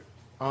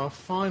Our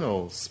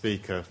final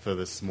speaker for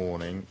this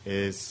morning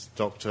is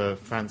Dr.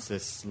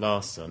 Francis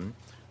Larson,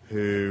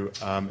 who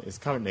is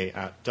currently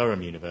at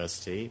Durham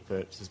University,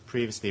 but has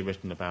previously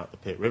written about the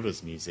Pitt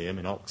Rivers Museum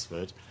in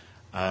Oxford,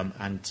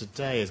 and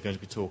today is going to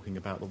be talking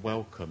about the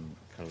Wellcome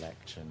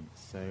Collection.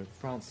 So,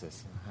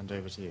 Francis, I'll hand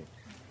over to you.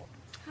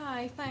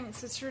 Hi,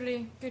 thanks. It's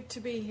really good to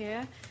be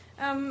here.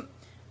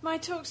 My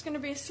talk's going to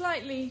be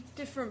slightly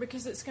different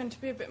because it's going to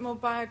be a bit more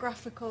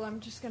biographical. I'm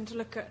just going to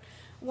look at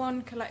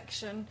one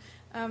collection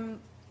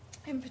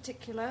in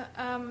particular,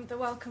 the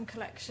Wellcome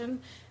Collection.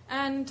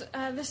 And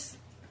this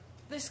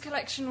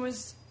collection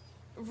was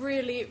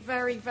really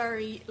very,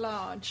 very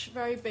large,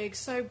 very big,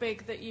 so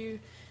big that you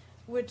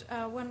would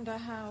wonder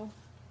how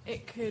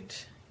it could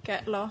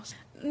get lost.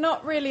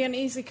 Not really an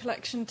easy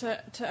collection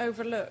to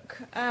overlook.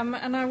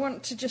 And I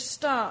want to just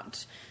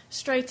start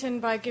straight in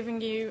by giving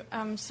you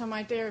some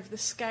idea of the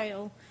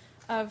scale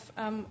of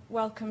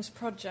Wellcome's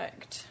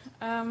project.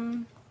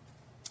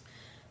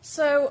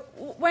 So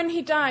when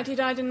he died in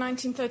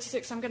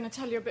 1936. I'm going to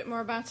tell you a bit more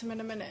about him in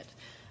a minute.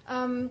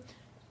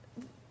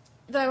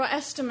 There were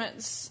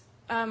estimates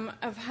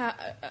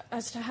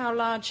as to how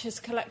large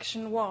his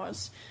collection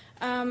was.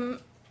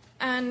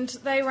 And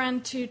they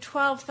ran to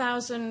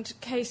 12,000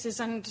 cases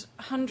and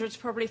hundreds,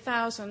 probably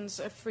thousands,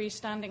 of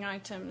freestanding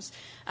items.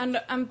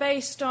 And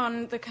based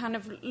on the kind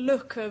of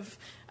look of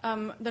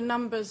the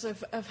numbers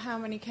of how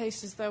many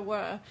cases there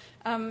were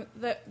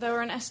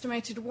an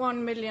estimated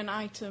 1 million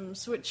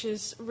items, which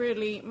is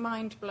really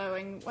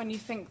mind-blowing when you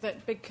think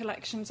that big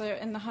collections are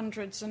in the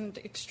hundreds and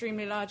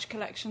extremely large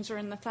collections are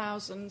in the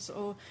thousands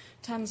or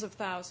tens of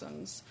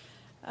thousands.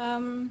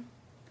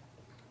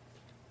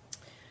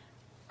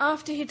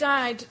 After he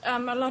died, a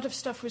lot of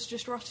stuff was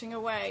just rotting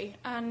away,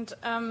 and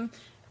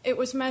it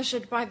was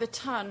measured by the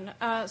ton,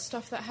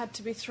 stuff that had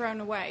to be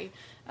thrown away.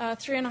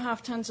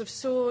 3.5 tons of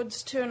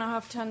swords,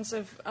 2.5 tons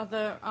of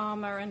other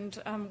armour and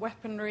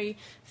weaponry,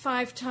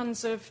 5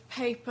 tons of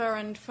paper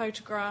and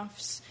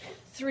photographs,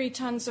 3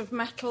 tons of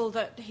metal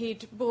that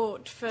he'd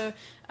bought for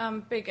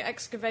big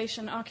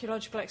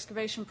archaeological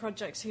excavation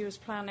projects he was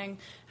planning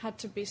had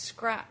to be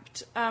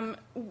scrapped.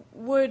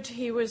 Wood,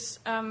 he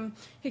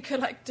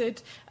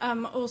collected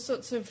all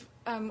sorts of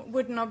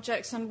wooden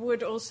objects, and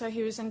wood also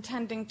he was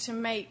intending to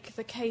make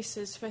the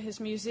cases for his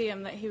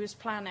museum that he was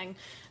planning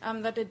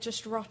that had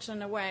just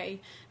rotten away,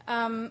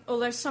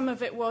 although some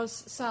of it was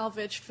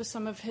salvaged for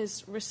some of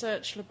his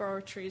research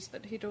laboratories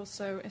that he'd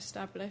also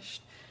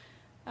established.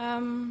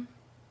 And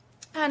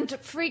I'll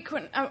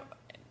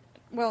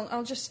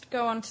just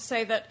go on to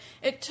say that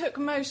it took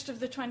most of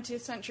the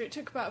 20th century, it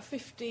took about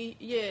 50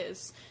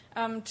 years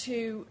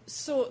to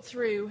sort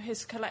through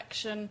his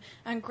collection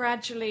and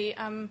gradually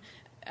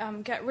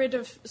get rid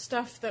of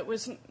stuff that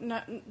was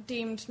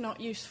deemed not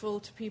useful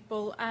to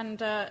people and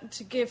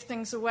to give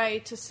things away,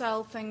 to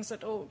sell things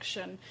at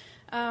auction.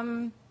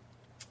 And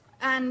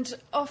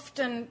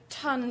often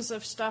tons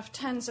of stuff,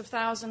 tens of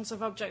thousands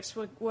of objects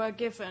were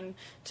given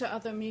to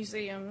other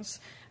museums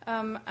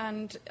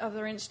and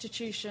other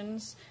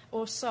institutions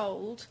or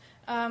sold.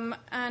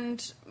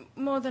 And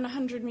more than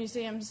 100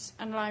 museums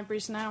and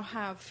libraries now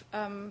have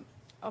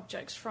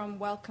objects from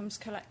Wellcome's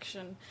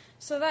collection.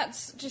 So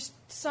that's just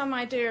some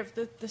idea of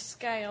the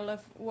scale of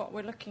what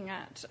we're looking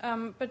at.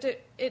 But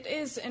it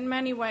is in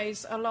many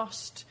ways a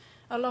lost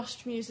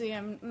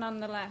museum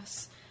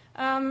nonetheless.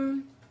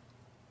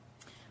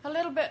 A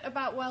little bit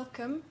about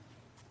Wellcome.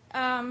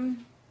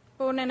 Born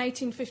in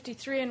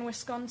 1853 in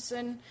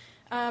Wisconsin,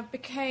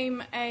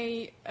 became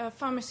a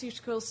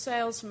pharmaceutical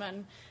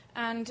salesman,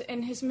 and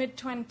in his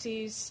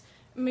mid-20s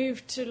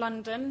moved to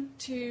London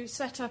to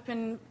set up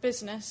in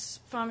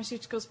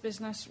pharmaceuticals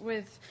business,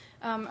 with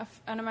an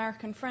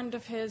American friend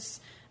of his,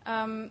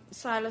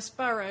 Silas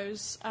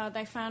Burroughs.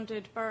 They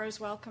founded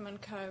Burroughs Wellcome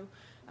 & Co.,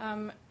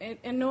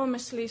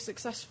 enormously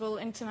successful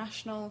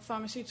international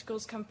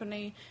pharmaceuticals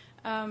company.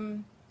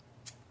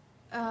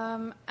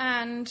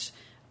 And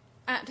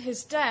at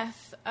his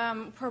death,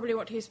 probably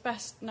what he's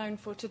best known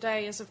for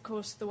today is, of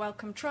course, the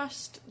Wellcome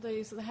Trust.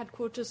 These are the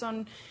headquarters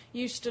on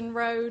Euston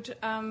Road,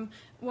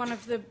 one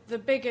of the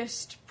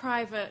biggest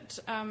private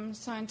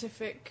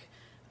scientific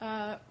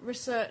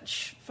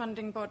research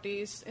funding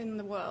bodies in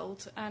the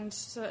world, and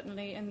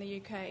certainly in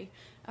the UK.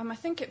 I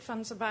think it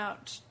funds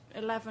about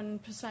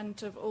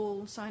 11% of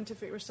all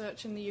scientific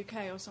research in the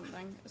UK or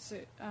something. So,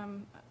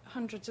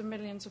 hundreds of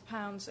millions of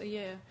pounds a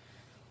year.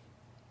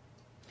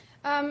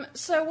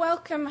 So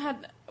Wellcome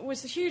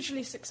was a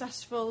hugely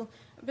successful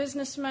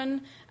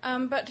businessman,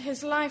 but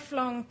his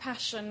lifelong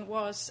passion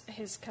was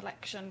his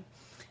collection.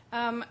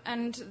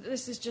 And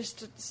this is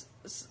just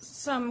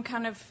some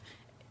kind of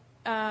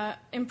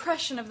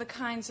impression of the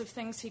kinds of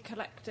things he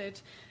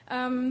collected.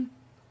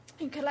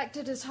 He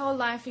collected his whole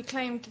life. He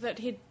claimed that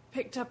he'd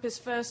picked up his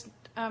first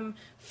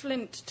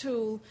flint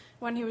tool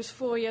when he was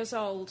 4 years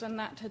old, and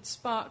that had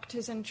sparked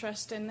his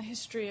interest in the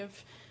history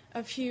of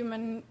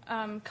human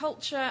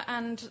culture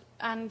and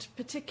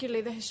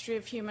particularly the history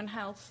of human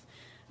health.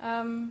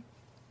 And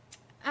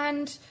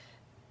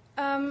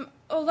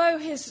although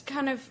his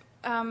kind of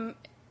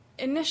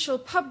initial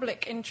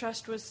public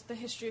interest was the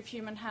history of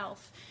human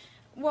health.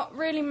 What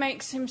really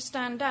makes him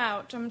stand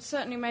out, and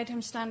certainly made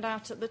him stand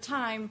out at the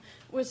time,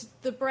 was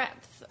the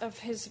breadth of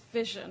his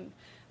vision.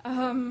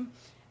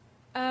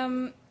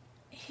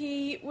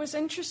 He was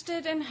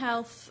interested in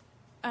health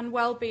and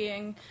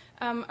well-being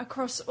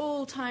across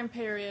all time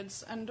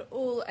periods and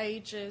all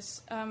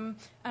ages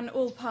and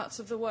all parts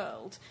of the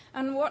world.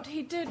 And what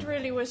he did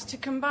really was to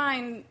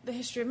combine the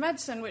history of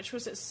medicine, which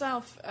was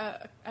itself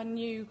a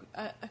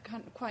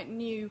quite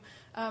new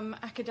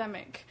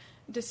academic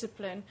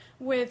discipline,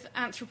 with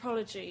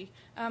anthropology,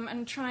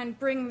 and try and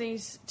bring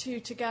these two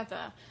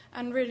together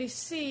and really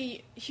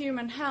see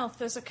human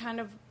health as a kind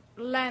of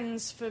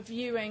lens for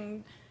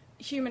viewing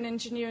human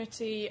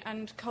ingenuity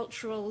and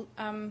cultural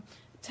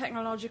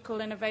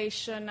technological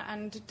innovation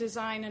and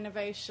design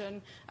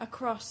innovation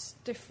across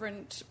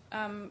different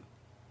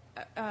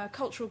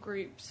cultural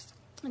groups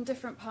in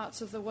different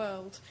parts of the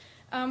world.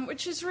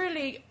 Which is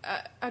really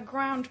a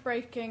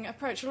groundbreaking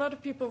approach. A lot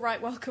of people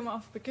write Wellcome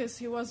off because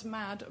he was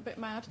mad, a bit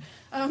mad.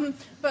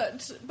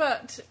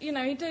 But you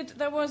know, he did.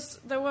 There was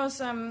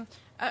a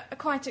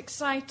quite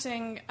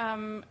exciting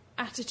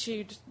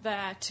attitude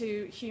there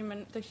to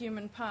the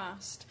human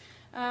past.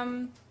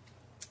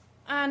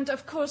 And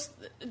of course,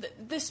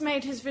 this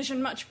made his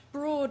vision much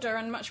broader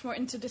and much more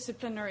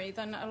interdisciplinary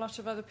than a lot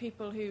of other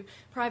people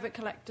private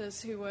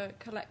collectors who were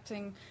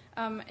collecting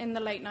in the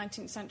late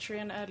 19th century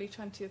and early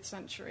 20th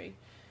century.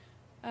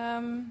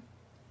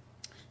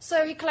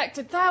 So he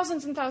collected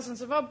thousands and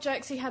thousands of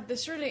objects. He had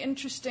this really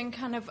interesting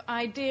kind of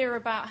idea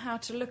about how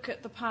to look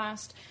at the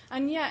past.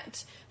 And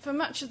yet, for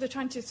much of the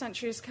 20th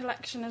century, his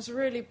collection has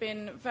really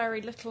been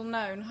very little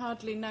known,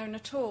 hardly known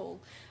at all.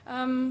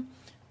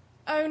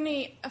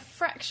 Only a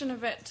fraction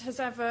of it has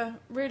ever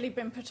really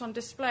been put on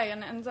display,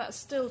 and that's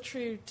still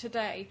true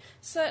today.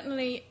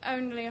 Certainly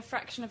only a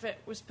fraction of it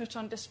was put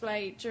on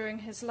display during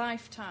his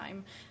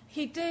lifetime.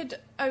 He did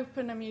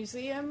open a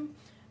museum,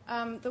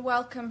 the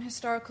Wellcome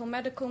Historical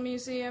Medical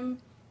Museum,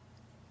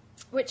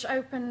 which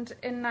opened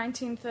in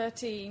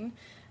 1913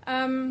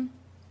 and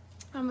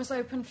was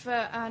open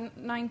for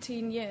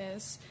 19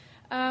 years.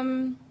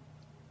 And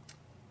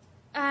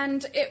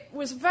it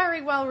was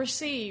very well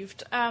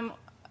received.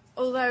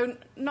 Although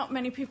not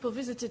many people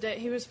visited it,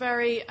 he was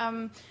very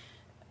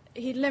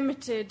he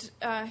limited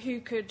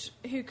who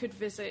could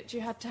visit.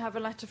 You had to have a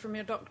letter from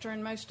your doctor,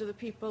 and most of the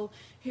people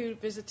who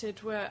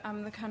visited were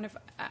the kind of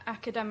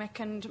academic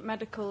and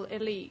medical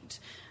elite.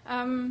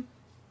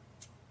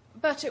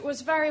 But it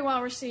was very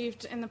well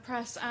received in the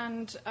press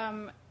and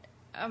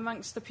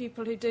amongst the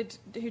people who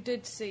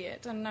did see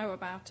it and know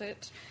about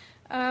it.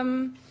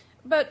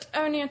 But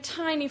only a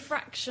tiny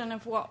fraction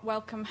of what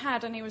Wellcome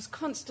had, and he was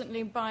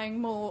constantly buying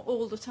more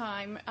all the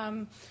time,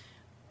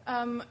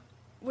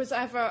 was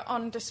ever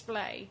on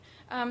display.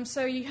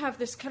 So you have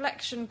this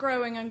collection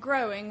growing and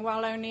growing,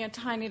 while only a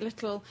tiny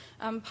little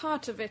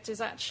part of it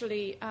is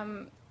actually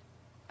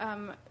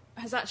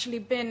has actually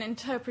been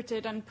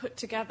interpreted and put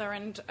together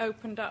and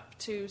opened up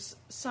to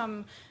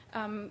some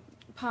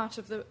part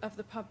of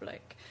the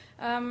public.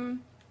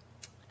 And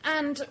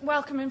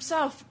Wellcome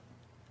himself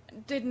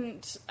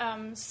didn't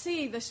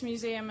see this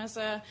museum as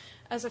a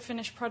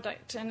finished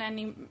product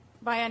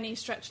by any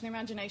stretch of the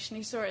imagination.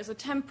 He saw it as a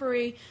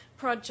temporary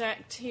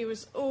project. He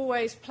was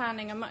always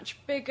planning a much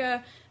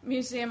bigger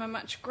museum, a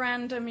much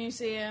grander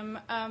museum.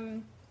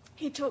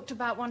 He talked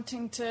about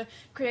wanting to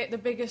create the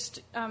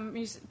biggest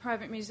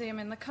private museum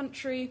in the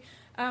country.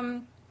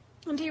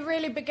 And he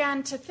really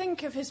began to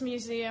think of his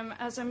museum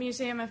as a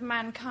museum of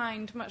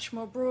mankind much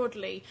more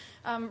broadly,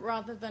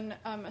 rather than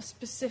a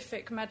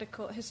specific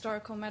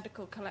historical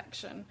medical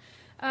collection.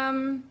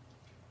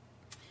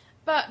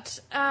 But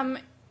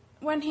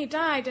when he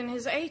died in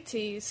his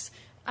 80s,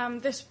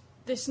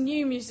 this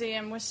new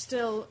museum was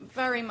still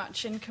very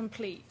much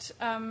incomplete.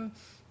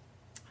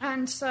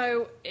 And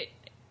so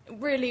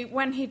really,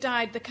 when he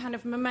died, the kind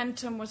of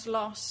momentum was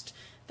lost.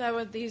 There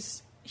were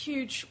these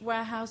huge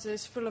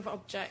warehouses full of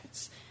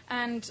objects,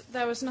 and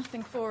there was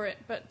nothing for it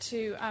but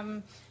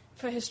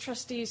for his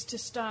trustees to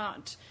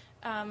start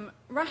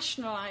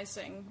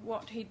rationalising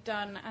what he'd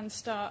done and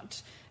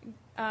start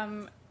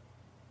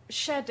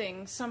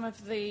shedding some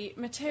of the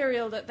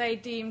material that they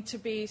deemed to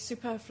be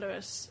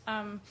superfluous.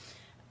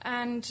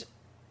 And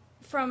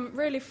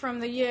from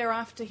the year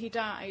after he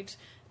died,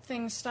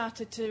 things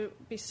started to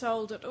be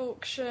sold at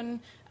auction,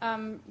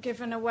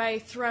 given away,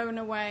 thrown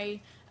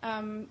away,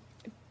 and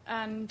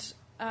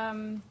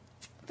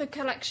the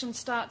collection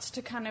starts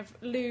to kind of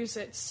lose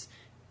its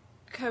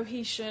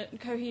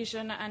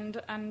cohesion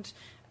and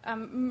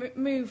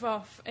move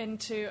off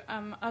into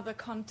other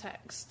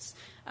contexts.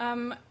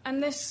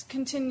 And this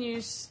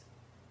continues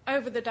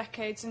over the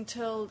decades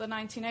until the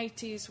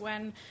 1980s,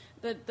 when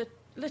the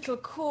little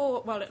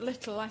core, I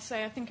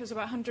think it was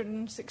about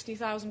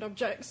 160,000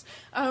 objects,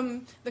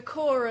 the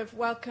core of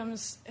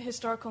Wellcome's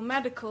historical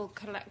medical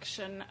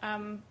collection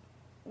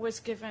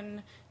was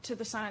given to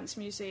the Science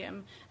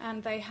Museum,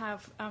 and they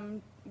have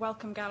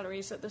Wellcome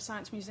galleries at the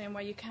Science Museum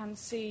where you can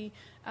see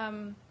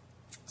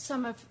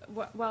some of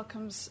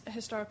Wellcome's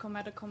historical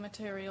medical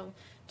material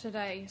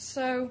today.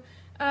 So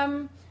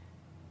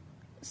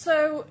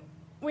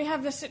we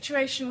have this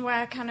situation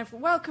where kind of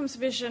Wellcome's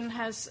vision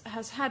has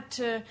had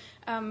to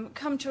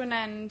come to an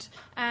end,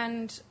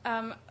 and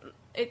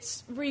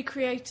it's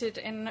recreated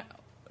in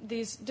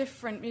these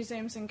different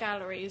museums and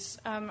galleries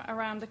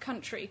around the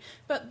country.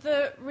 But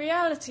the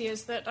reality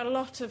is that a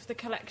lot of the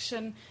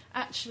collection,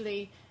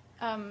 actually,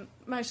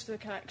 most of the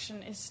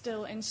collection is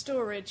still in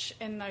storage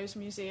in those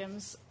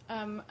museums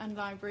and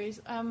libraries.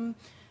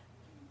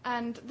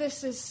 And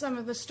this is some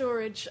of the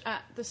storage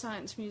at the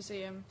Science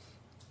Museum.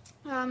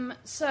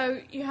 So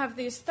you have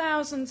these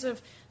thousands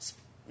of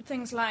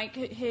things like,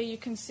 here you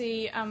can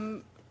see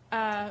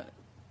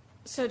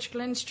surgical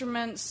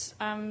instruments,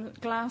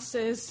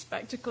 glasses,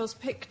 spectacles,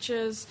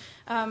 pictures,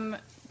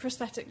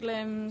 prosthetic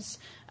limbs,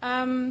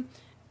 kind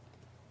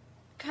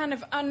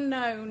of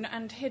unknown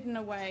and hidden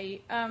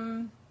away.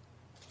 And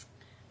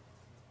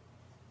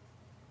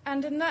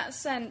in that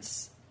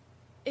sense,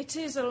 it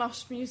is a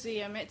lost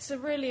museum. It's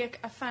really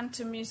a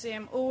phantom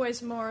museum,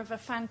 always more of a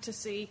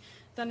fantasy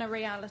than a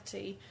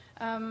reality.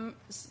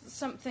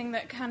 Something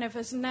that kind of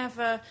has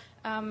never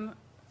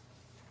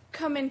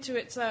come into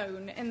its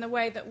own in the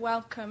way that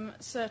Wellcome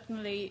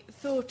certainly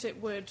thought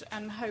it would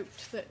and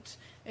hoped that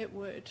it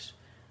would.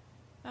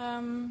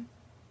 And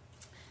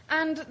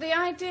the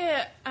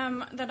idea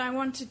that I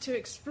wanted to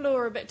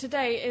explore a bit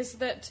today is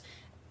that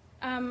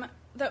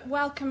that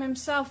Wellcome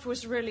himself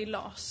was really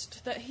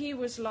lost, that he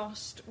was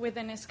lost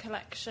within his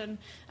collection,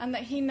 and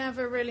that he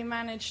never really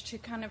managed to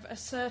kind of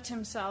assert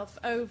himself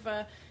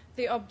over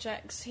the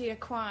objects he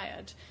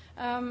acquired.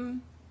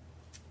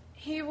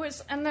 He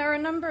was, and there are a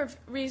number of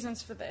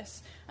reasons for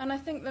this, and I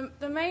think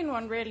the main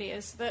one really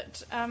is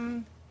that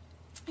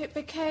it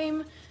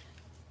became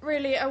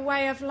really a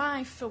way of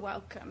life for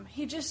Wellcome.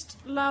 He just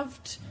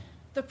loved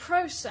the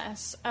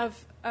process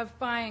of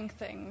buying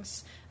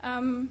things,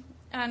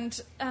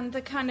 and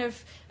the kind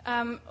of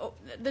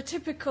the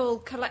typical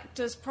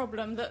collector's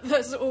problem that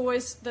there's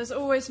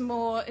always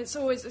more. It's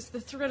the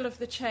thrill of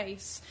the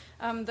chase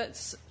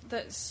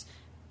that's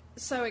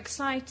so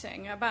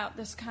exciting about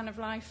this kind of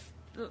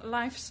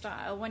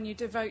lifestyle when you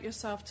devote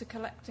yourself to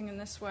collecting in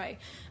this way.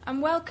 And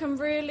Wellcome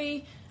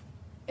really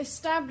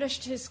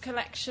established his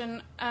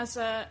collection as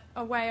a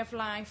way of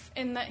life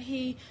in that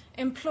he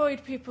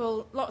employed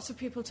lots of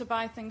people to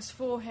buy things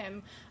for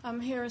him.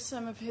 Here are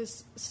some of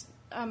his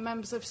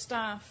members of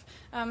staff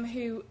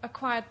who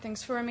acquired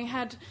things for him. He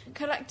had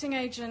collecting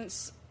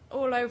agents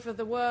all over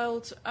the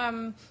world,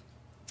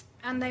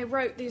 and they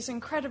wrote these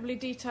incredibly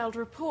detailed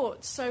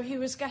reports, so he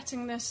was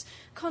getting this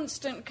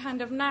constant kind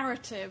of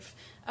narrative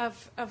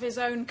of his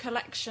own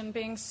collection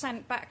being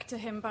sent back to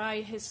him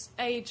by his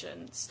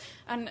agents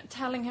and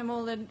telling him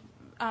all the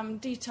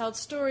detailed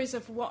stories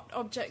of what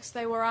objects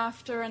they were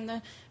after and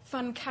the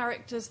fun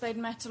characters they'd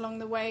met along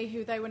the way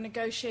who they were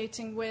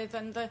negotiating with,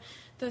 and the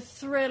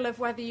thrill of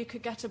whether you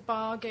could get a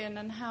bargain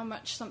and how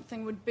much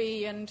something would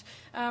be, and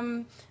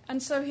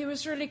so he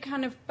was really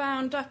kind of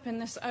bound up in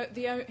this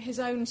his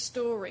own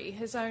story,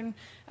 his own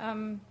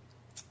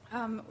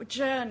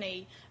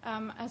journey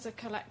as a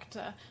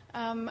collector,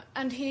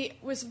 and he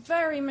was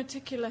very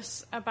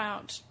meticulous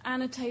about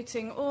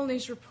annotating all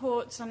these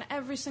reports, and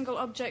every single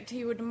object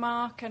he would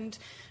mark and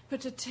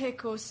put a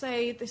tick or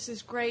say, this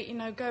is great,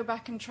 go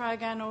back and try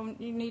again, or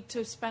you need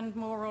to spend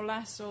more or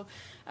less, or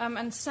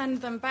and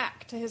send them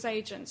back to his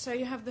agent. So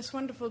you have this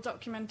wonderful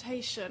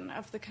documentation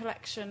of the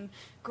collection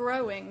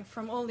growing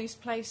from all these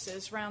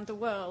places around the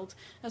world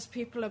as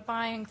people are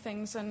buying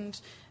things and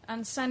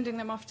sending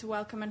them off to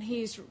Wellcome, and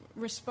he's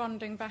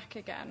responding back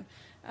again.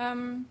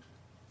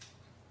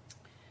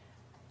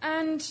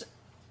 And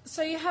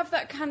so you have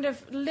that kind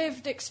of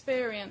lived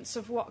experience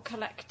of what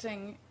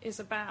collecting is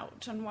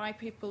about and why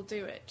people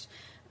do it.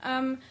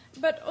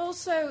 But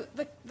also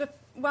the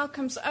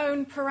Wellcome's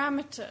own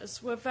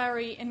parameters were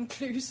very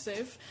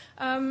inclusive.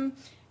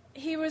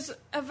 He was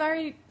a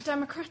very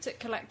democratic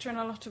collector in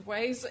a lot of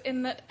ways,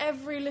 in that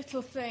every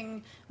little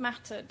thing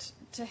mattered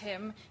to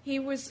him. He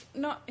was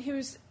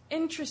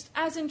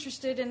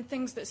interested in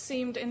things that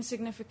seemed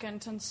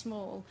insignificant and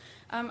small,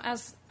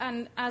 as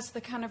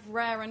the kind of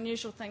rare,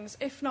 unusual things,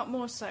 if not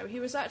more so. He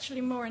was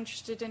actually more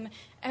interested in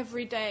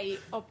everyday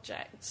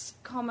objects,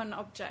 common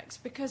objects,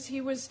 because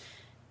he was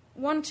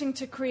wanting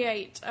to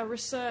create a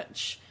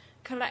research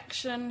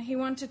collection. He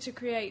wanted to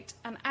create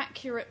an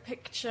accurate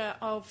picture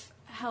of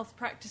health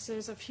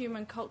practices, of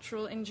human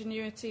cultural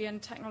ingenuity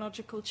and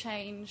technological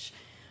change.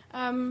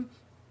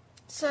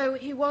 So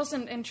he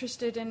wasn't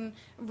interested in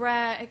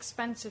rare,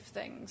 expensive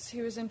things.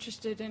 He was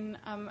interested in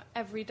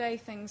everyday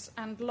things,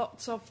 and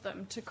lots of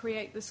them, to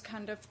create this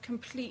kind of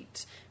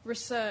complete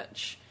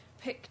research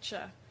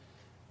picture.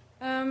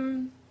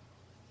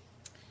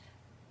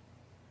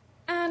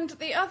 And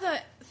the other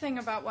thing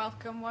about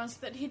Wellcome was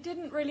that he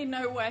didn't really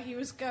know where he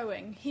was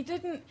going. He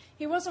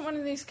wasn't one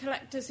of these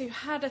collectors who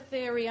had a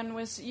theory and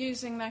was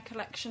using their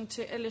collection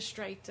to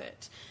illustrate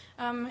it.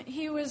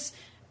 He was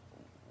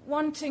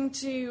wanting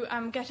to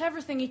get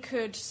everything he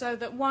could so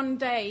that one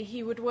day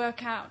he would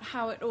work out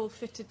how it all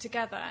fitted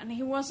together. And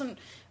he wasn't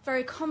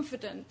very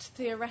confident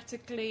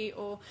theoretically,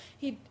 or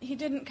he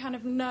didn't kind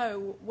of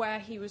know where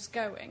he was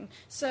going.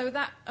 So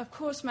that, of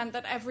course, meant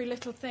that every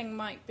little thing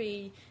might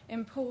be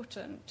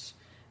important.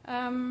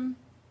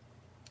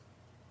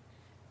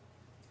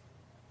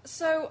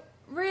 So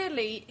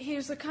really, he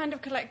was the kind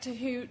of collector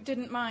who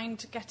didn't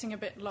mind getting a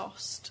bit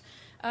lost.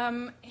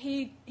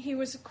 He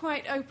was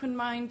quite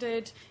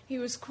open-minded. He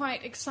was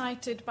quite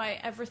excited by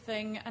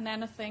everything and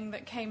anything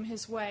that came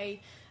his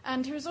way,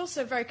 and he was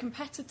also very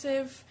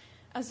competitive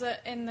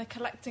in the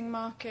collecting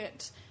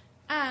market.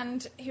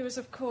 And he was,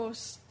 of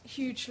course,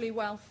 hugely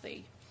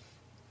wealthy.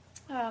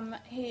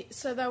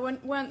 So there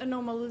weren't the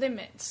normal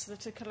limits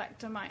that a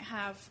collector might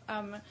have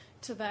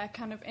to their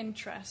kind of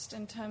interest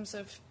in terms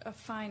of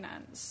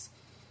finance.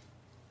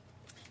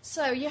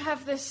 So you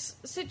have this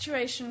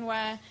situation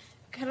where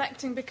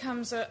collecting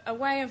becomes a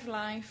way of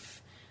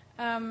life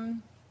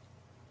and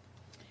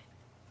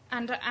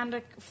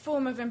a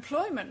form of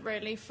employment,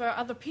 really, for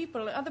other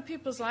people. Other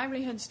people's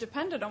livelihoods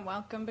depended on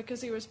Wellcome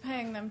because he was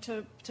paying them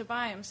to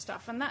buy him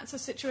stuff. And that's a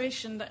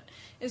situation that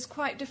is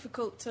quite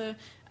difficult to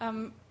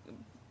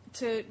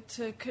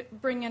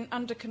bring in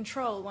under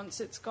control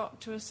once it's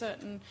got to a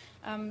certain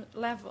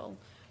level.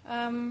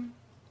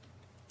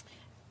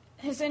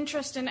 His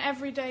interest in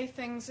everyday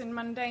things, in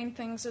mundane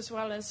things as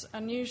well as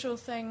unusual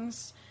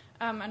things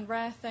and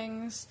rare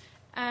things,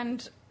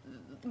 and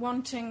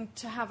wanting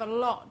to have a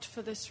lot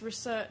for this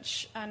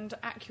research and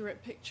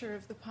accurate picture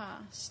of the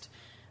past.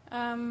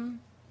 And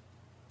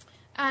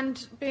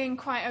being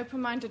quite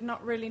open-minded,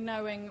 not really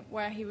knowing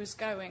where he was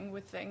going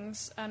with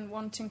things, and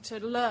wanting to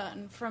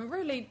learn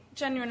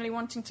genuinely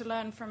wanting to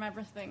learn from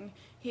everything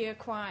he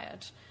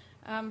acquired,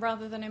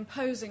 rather than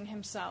imposing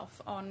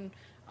himself on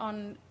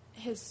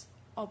his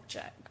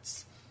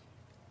objects.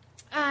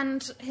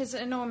 And his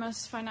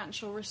enormous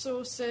financial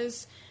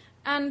resources.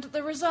 And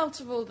the result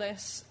of all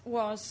this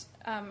was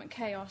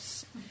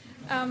chaos.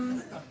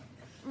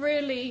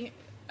 Really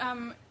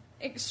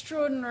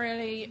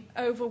extraordinarily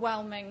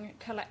overwhelming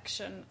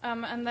collection.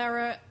 And there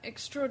are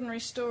extraordinary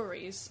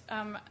stories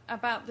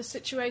about the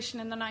situation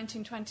in the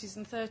 1920s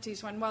and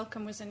 30s when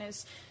Wellcome was in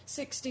his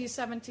 60s,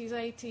 70s,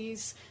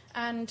 80s,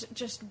 and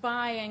just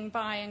buying,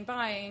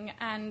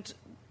 and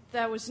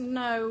there was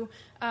no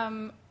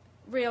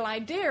real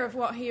idea of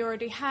what he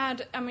already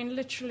had. I mean,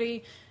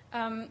 literally,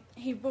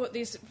 he bought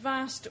these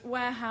vast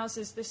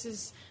warehouses. This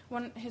is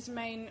his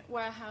main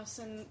warehouse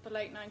in the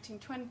late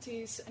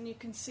 1920s, and you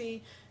can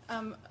see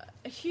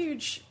a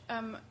huge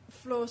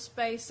floor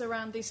space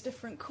around these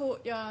different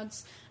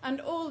courtyards, and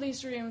all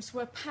these rooms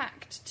were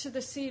packed to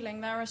the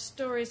ceiling. There are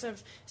stories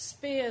of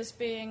spears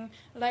being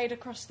laid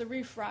across the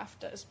roof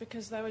rafters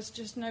because there was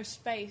just no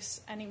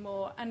space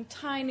anymore, and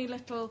tiny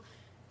little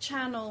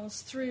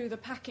channels through the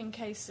packing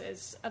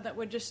cases that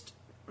were just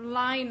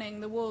lining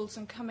the walls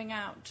and coming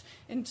out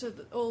into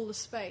all the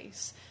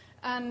space.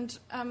 And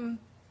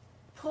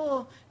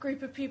poor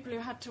group of people who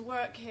had to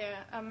work here,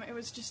 it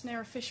was just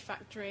near a fish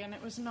factory, and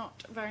it was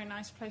not a very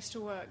nice place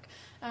to work.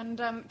 And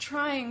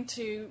trying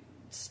to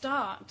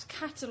start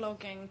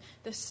cataloguing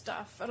this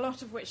stuff, a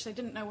lot of which they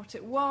didn't know what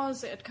it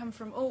was. It had come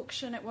from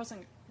auction. It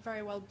wasn't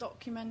very well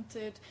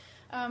documented.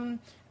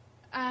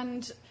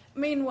 And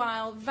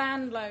meanwhile,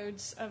 van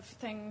loads of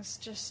things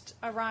just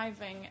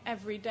arriving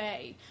every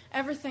day.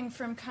 Everything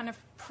from kind of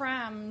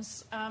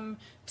prams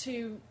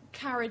to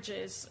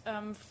carriages,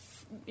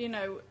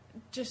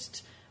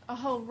 just a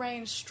whole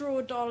range,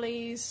 straw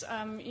dollies,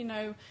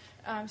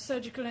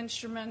 surgical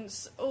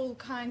instruments, all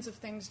kinds of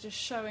things just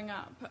showing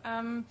up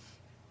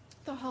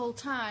the whole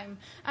time.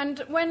 And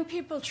when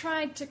people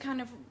tried to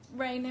kind of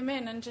rein him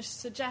in and just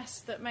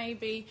suggest that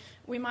maybe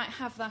we might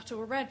have that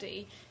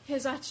already,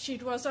 his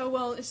attitude was, oh,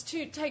 well,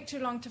 take too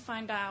long to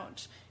find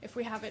out. If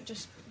we have it,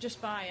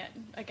 just buy it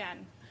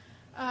again.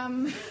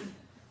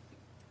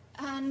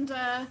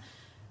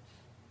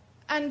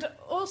 And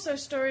also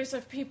stories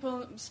of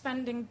people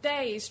spending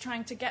days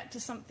trying to get to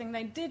something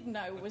they did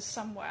know was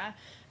somewhere,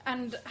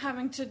 and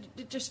having to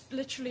just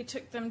literally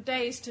took them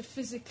days to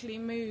physically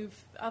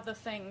move other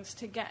things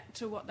to get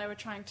to what they were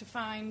trying to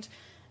find.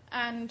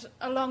 And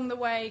along the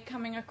way,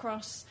 coming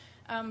across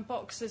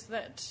boxes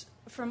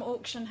from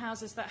auction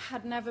houses that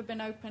had never been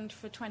opened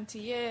for 20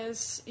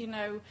 years. In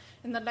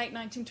the late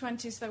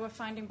 1920s, they were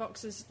finding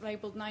boxes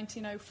labelled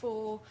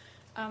 1904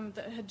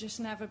 that had just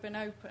never been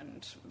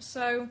opened.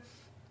 So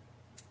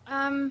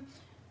in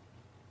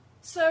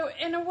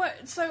a way,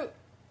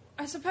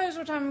 I suppose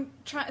what I'm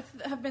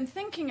have been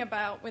thinking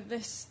about with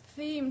this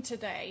theme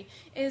today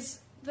is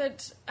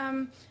that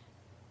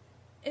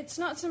it's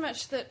not so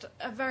much that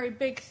a very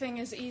big thing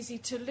is easy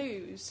to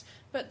lose,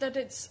 but that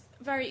it's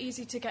very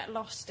easy to get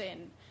lost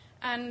in.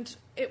 And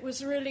it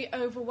was really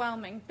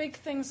overwhelming. Big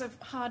things are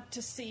hard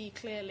to see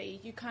clearly.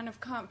 You kind of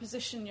can't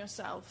position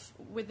yourself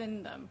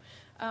within them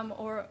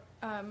or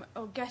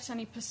get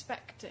any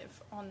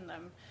perspective on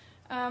them.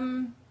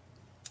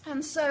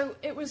 And so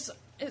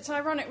it's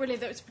ironic, really,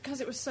 that it's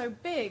because it was so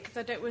big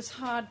that it was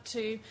hard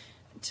to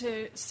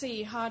to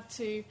see, hard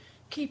to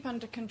keep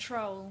under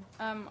control,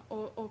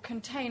 or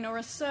contain or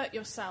assert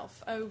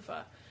yourself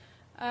over.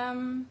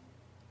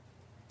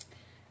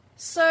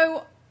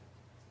 So,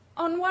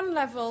 on one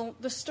level,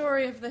 the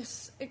story of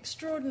this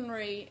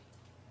extraordinary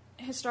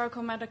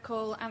historical,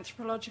 medical,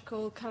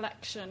 anthropological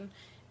collection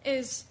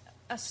is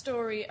a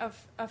story of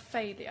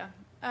failure.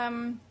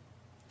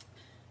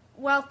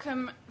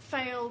 Wellcome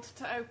failed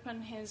to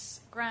open his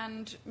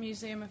grand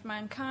Museum of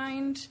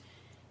Mankind.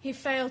 He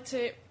failed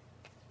to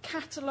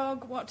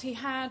catalogue what he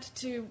had,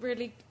 to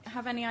really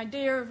have any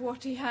idea of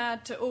what he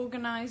had, to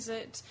organise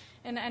it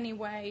in any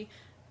way,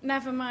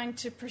 never mind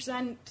to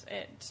present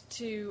it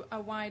to a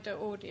wider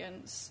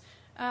audience.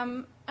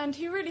 And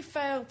he really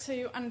failed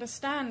to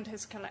understand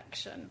his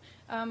collection,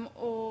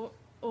 or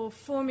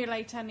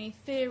formulate any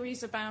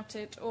theories about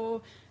it,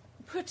 or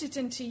put it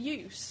into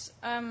use.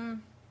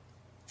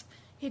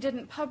 He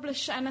didn't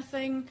publish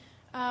anything.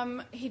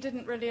 He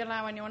didn't really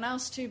allow anyone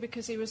else to,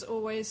 because he was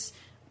always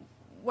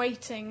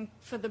waiting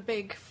for the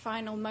big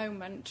final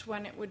moment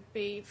when it would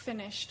be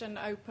finished and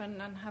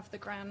open and have the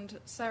grand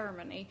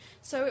ceremony.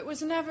 So it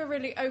was never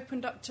really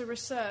opened up to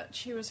research.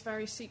 He was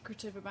very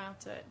secretive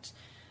about it.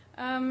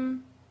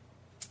 And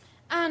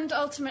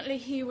ultimately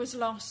he was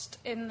lost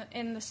in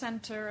the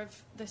centre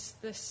of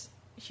this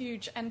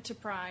huge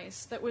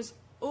enterprise that was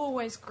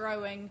always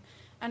growing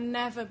and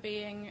never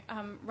being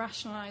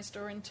rationalised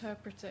or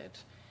interpreted.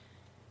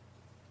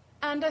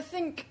 And I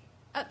think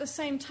at the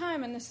same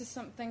time, and this is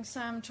something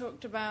Sam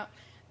talked about,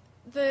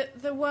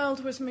 the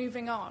world was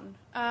moving on.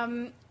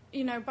 By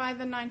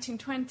the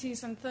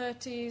 1920s and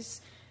 30s,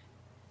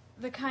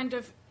 the kind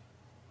of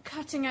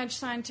cutting-edge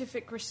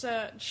scientific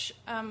research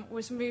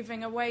was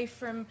moving away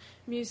from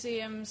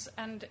museums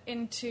and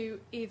into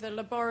either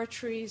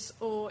laboratories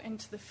or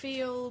into the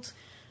field.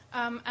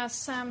 As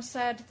Sam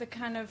said, the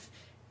kind of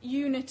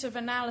unit of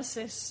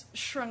analysis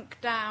shrunk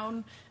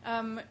down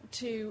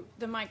to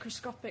the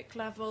microscopic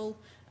level,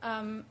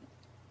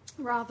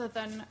 rather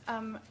than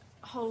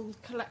whole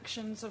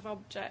collections of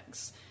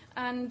objects.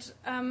 And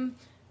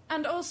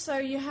also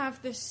you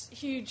have this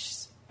huge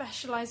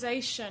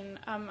specialisation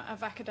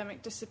of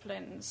academic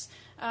disciplines.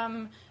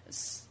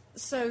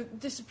 So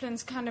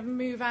disciplines kind of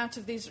move out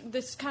of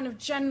this kind of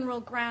general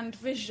grand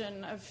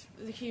vision of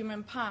the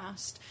human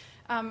past,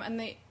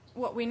 and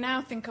what we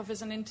now think of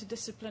as an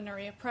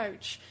interdisciplinary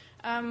approach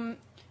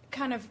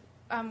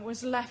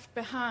was left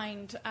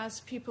behind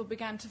as people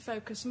began to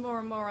focus more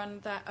and more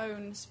on their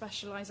own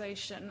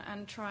specialisation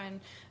and try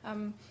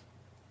and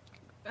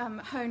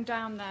hone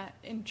down their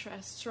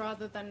interests,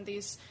 rather than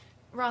these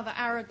rather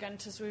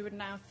arrogant, as we would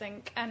now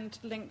think, and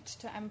linked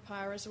to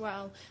empire as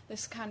well,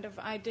 this kind of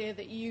idea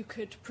that you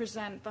could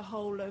present the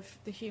whole of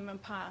the human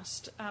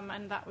past,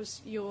 and that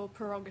was your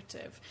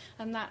prerogative.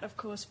 And that, of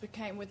course,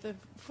 became, with the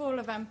fall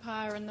of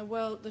empire and the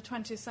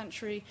 20th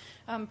century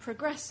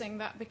progressing,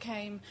 that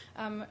became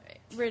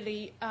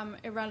really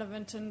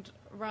irrelevant and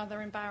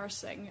rather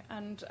embarrassing.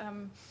 And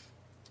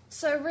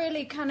so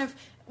really kind of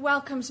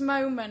Wellcome's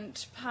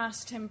moment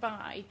passed him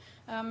by.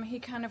 He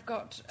kind of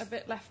got a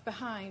bit left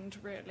behind,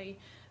 really.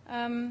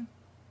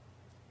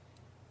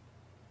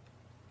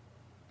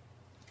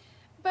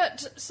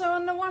 But so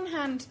on the one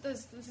hand,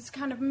 there's this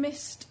kind of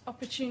missed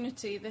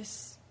opportunity,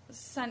 this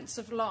sense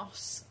of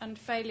loss and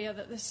failure,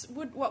 that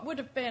what would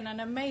have been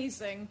an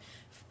amazing,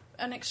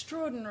 an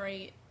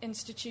extraordinary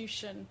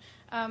institution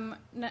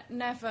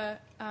never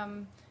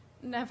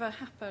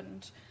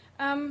happened.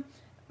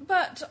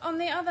 But on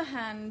the other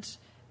hand,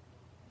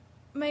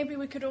 maybe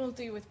we could all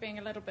do with being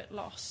a little bit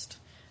lost.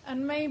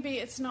 And maybe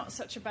it's not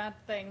such a bad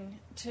thing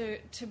to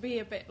be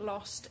a bit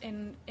lost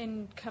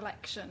in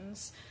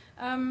collections.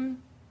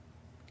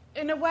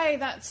 In a way,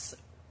 that's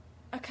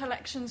a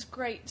collection's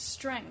great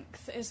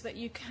strength, is that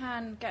you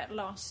can get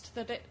lost,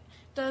 that it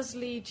does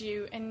lead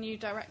you in new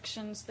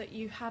directions that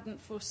you hadn't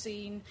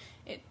foreseen,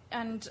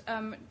 and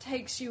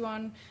takes you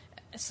on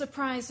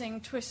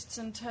surprising twists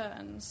and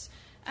turns.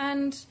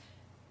 And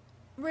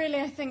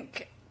really, I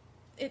think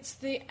it's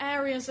the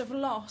areas of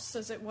loss,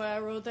 as it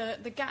were, or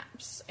the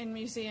gaps in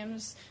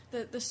museums,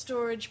 the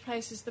storage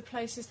places, the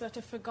places that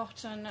are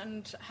forgotten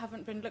and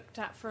haven't been looked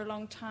at for a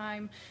long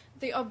time,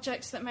 the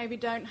objects that maybe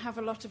don't have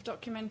a lot of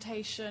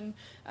documentation,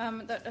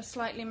 that are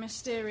slightly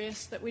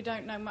mysterious, that we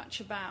don't know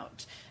much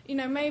about.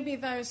 Maybe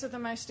those are the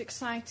most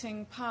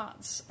exciting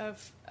parts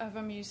of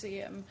a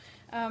museum.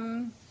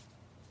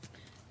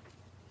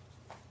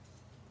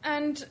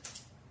 And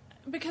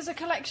because a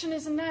collection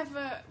is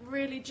never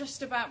really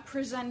just about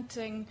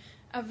presenting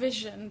a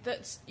vision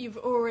that you've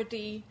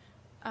already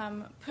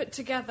put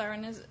together,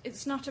 and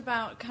it's not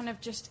about kind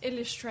of just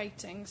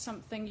illustrating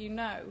something you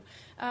know.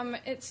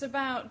 It's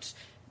about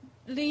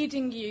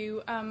leading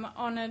you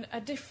on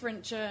a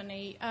different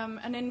journey,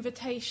 an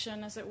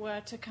invitation, as it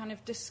were, to kind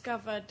of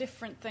discover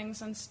different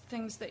things and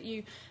things that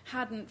you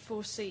hadn't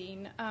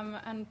foreseen,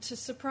 and to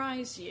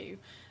surprise you.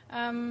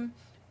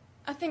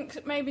 I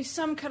think maybe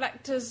some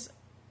collectors,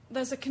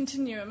 there's a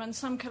continuum, and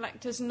some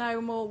collectors know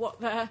more what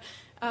their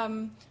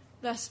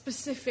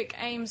specific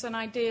aims and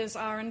ideas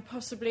are, and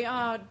possibly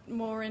are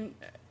more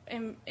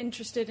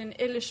interested in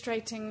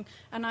illustrating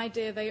an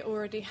idea they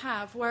already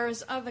have,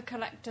 whereas other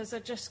collectors are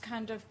just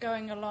kind of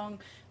going along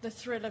the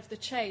thrill of the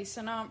chase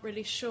and aren't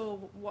really sure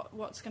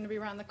what's going to be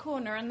around the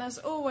corner. And there's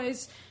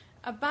always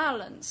a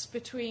balance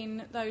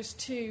between those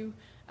two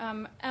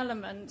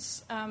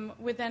elements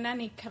within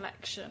any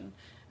collection.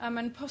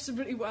 And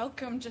possibly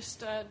Wellcome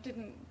just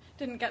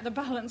didn't get the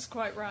balance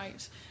quite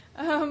right.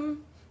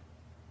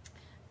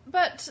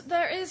 But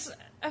there is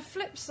a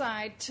flip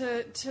side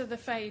to the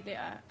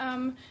failure,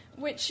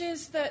 which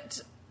is that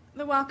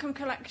the Wellcome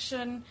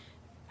collection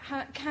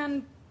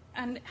can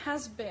and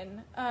has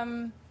been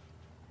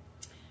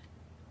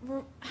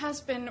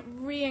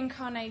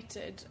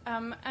reincarnated,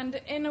 and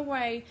in a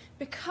way,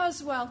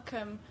 because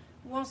Wellcome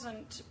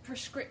wasn't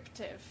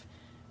prescriptive,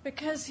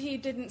 because he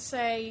didn't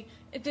say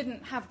it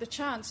didn't have the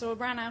chance or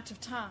ran out of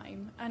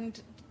time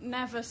and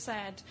never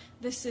said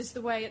this is the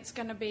way it's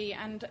going to be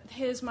and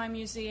here's my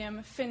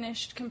museum,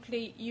 finished,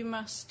 complete, you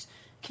must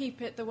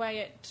keep it the way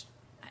it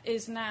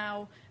is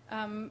now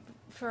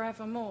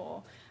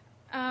forevermore.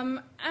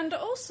 And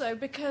also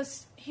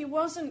because he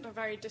wasn't a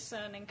very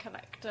discerning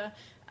collector,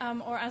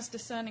 or as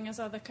discerning as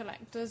other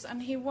collectors,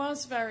 and he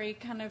was very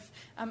kind of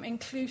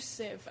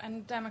inclusive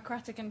and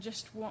democratic and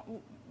just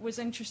was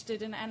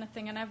interested in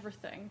anything and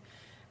everything.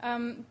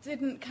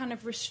 Didn't kind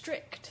of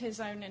restrict his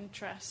own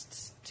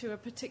interests to a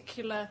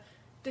particular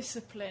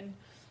discipline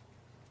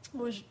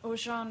or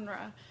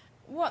genre.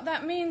 What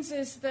that means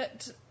is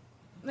that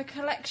the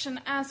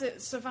collection as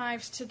it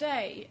survives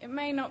today, it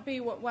may not be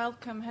what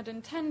Wellcome had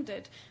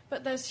intended,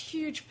 but there's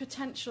huge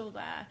potential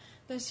there.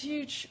 There's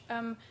huge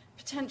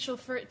potential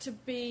for it to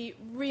be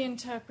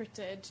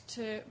reinterpreted,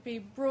 to be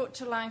brought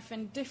to life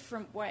in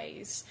different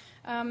ways.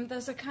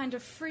 There's a kind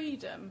of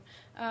freedom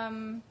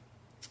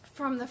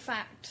from the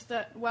fact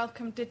that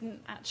Wellcome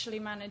didn't actually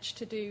manage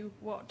to do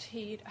what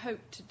he'd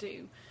hoped to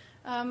do.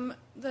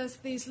 There's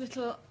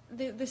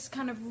this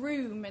kind of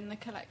room in the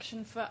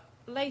collection for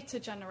later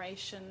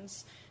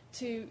generations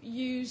to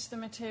use the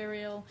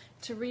material,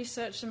 to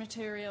research the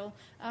material,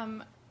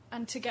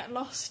 and to get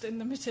lost in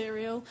the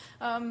material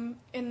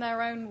in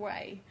their own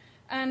way.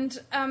 And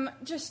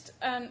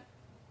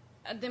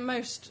the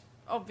most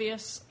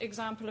obvious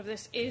example of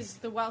this is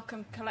the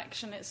Wellcome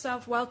collection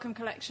itself, Wellcome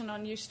collection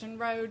on Euston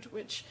Road,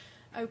 which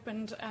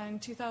opened in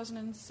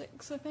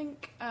 2006, I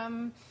think.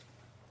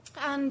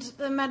 And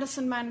the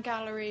Medicine Man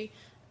Gallery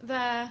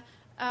there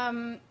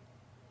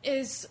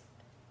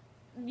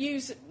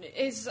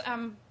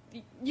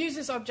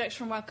uses objects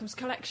from Wellcome's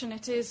collection.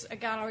 It is a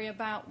gallery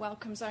about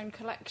Wellcome's own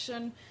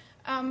collection,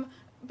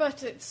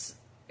 but it's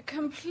a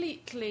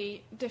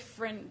completely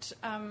different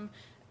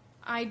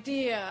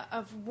idea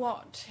of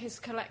what his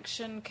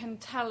collection can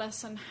tell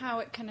us and how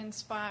it can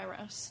inspire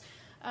us,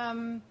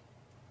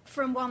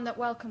 from one that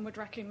Wellcome would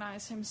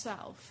recognise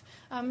himself.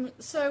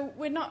 So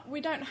we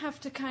don't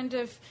have to kind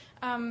of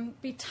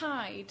be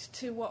tied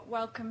to what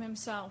Wellcome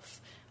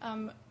himself,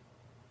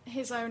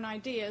 his own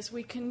ideas.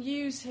 We can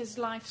use his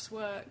life's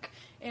work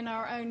in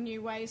our own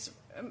new ways.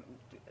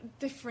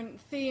 Different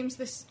themes.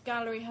 This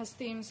gallery has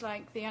themes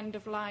like the end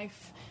of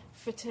life,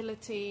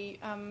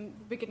 fertility,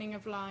 beginning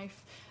of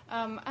life,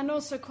 and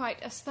also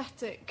quite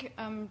aesthetic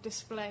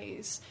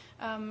displays,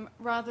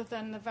 rather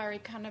than the very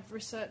kind of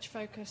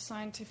research-focused,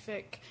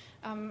 scientific,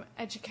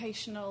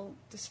 educational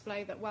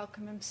display that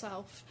Wellcome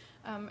himself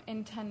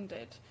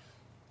intended.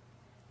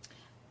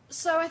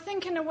 So I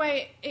think, in a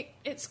way,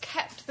 it's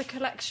kept the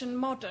collection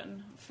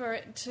modern for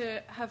it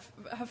to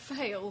have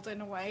failed, in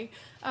a way,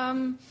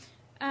 and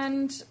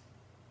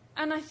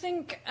I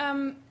think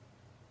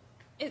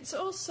it's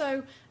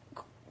also,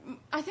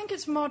 I think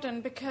it's modern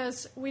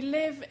because we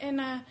live in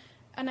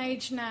an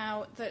age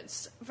now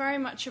that's very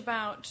much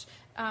about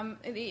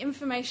the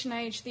information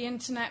age, the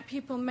internet,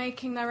 people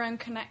making their own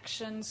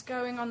connections,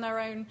 going on their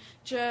own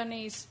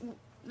journeys,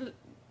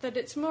 that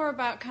it's more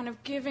about kind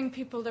of giving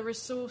people the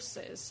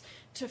resources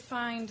to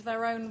find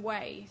their own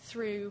way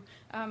through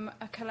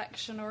a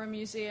collection or a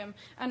museum,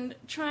 and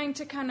trying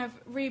to kind of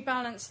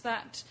rebalance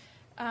that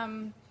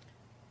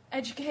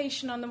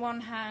education on the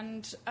one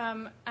hand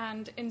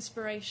and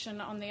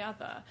inspiration on the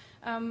other.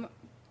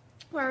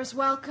 Whereas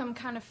Wellcome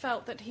kind of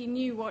felt that he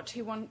knew what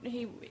he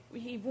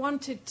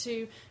wanted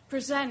to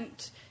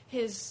present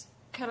his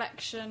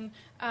collection.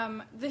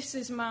 This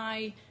is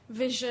my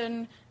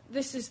vision.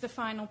 This is the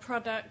final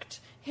product.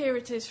 Here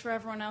it is for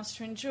everyone else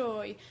to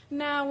enjoy.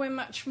 Now we're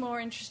much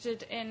more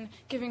interested in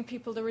giving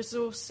people the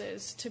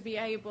resources to be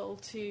able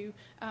to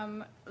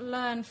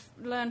learn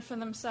for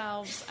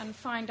themselves and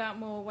find out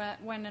more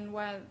when and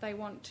where they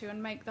want to,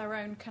 and make their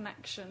own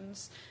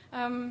connections.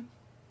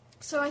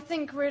 So I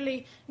think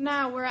really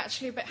now we're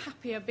actually a bit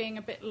happier being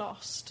a bit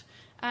lost.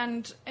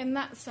 And in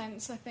that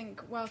sense, I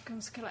think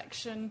Wellcome's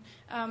collection,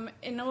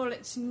 in all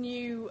its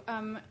new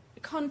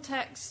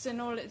contexts, in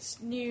all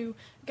its new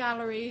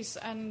galleries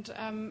and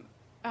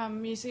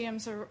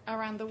museums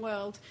around the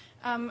world,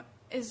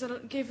 is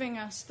giving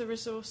us the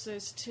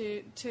resources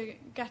to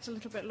get a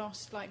little bit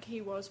lost like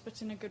he was,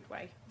 but in a good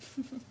way.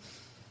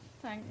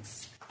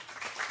 Thanks.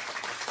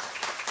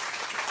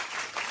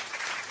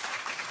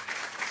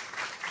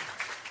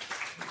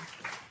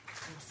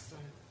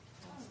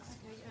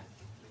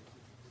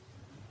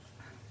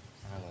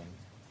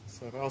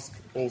 I've asked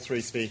all three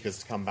speakers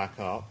to come back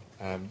up.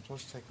 Do you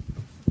want to take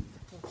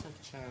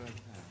a chair over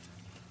there?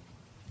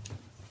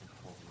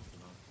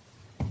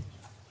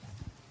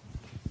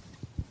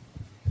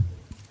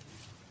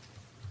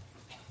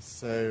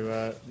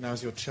 So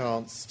now's your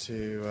chance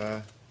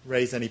to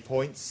raise any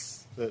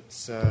points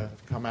that have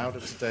come out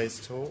of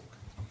today's talk.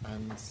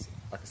 And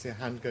I can see a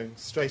hand going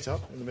straight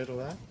up in the middle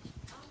there.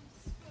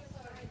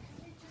 Sorry,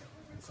 can we do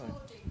a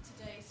recording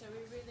today, so we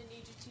really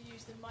need you to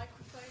use the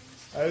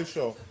microphones? Oh,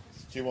 sure.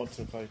 Do you want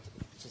to vote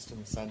just in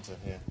the centre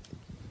here?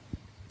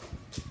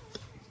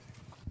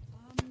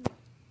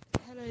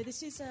 Hello,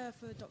 this is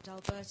for Dr.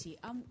 Alberti.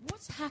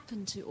 What's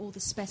happened to all the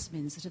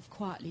specimens that have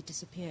quietly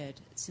disappeared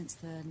since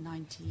the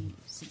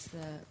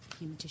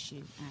Human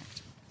Tissue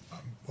Act?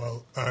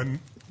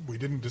 We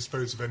didn't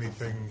dispose of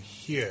anything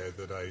here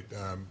that I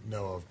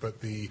know of,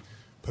 but the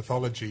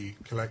pathology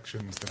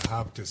collections that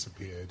have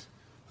disappeared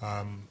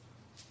have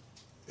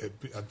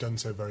done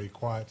so very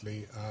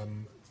quietly.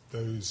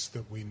 Those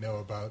that we know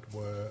about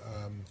were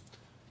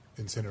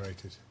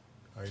incinerated.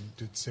 I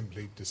did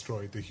simply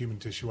destroy the Human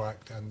Tissue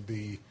Act and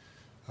the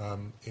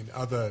in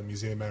other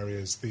museum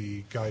areas,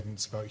 the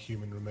guidance about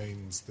human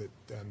remains that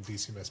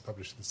DCMS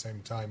published at the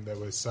same time. There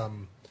were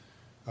some,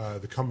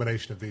 the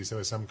combination of these, there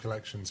were some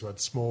collections who had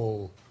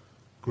small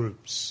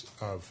groups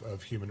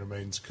of human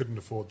remains, couldn't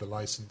afford the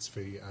license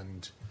fee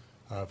and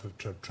have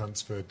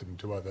transferred them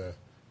to other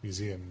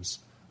museums.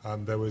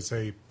 There was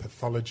a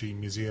pathology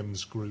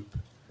museums group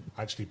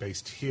actually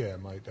based here.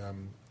 My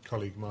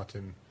colleague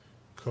Martin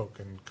Cook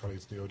and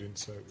colleagues in the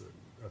audience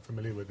are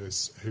familiar with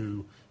this,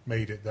 who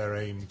made it their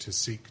aim to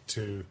seek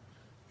to,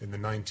 in the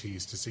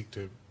 90s, to seek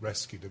to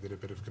rescue, they did a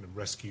bit of kind of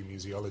rescue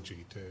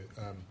museology to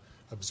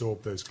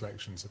absorb those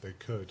collections that they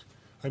could.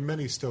 And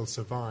many still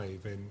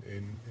survive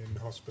in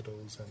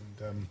hospitals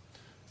and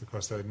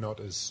across there,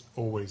 not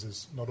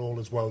all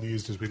as well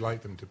used as we'd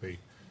like them to be.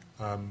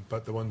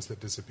 But the ones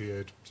that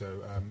disappeared,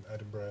 so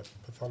Edinburgh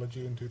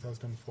Pathology in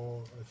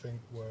 2004, I think,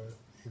 were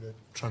either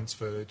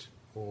transferred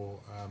or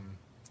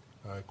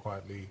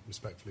quietly,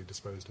 respectfully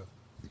disposed of.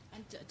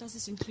 And does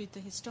this include the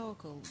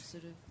historical,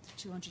 sort of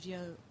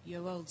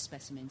 200-year-old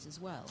specimens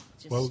as well?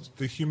 Well,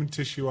 the Human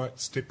Tissue Act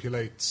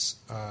stipulates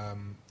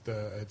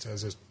it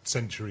has a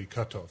century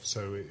cut-off,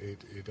 so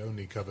it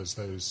only covers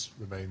those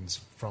remains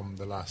from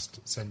the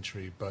last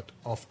century, but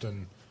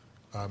often,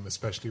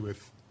 especially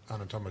with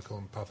anatomical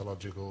and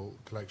pathological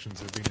collections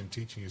that have been in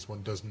teaching use,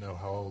 one doesn't know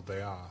how old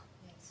they are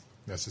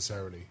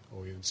necessarily,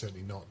 or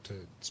certainly not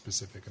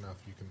specific enough.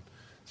 You can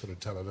sort of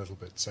tell a little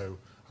bit. So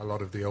a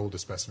lot of the older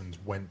specimens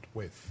went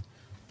with,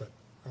 but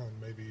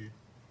maybe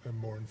I'm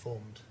more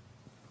informed.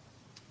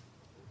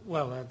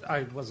 Well,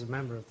 I was a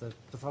member of the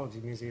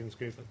Pathology Museums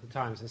group at the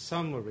time, so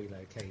some were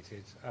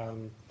relocated.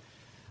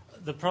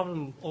 The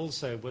problem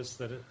also was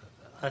that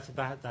at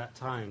about that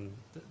time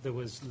there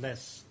was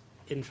less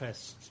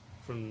interest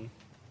from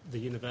the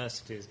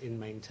universities in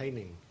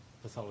maintaining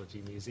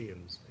pathology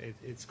museums.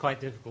 It's quite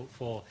difficult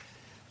for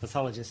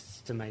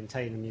pathologists to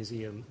maintain a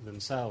museum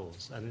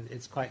themselves, and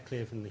it's quite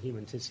clear from the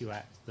Human Tissue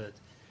Act that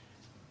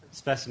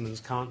specimens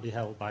can't be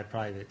held by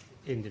private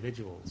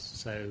individuals.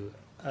 So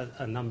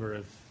a number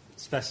of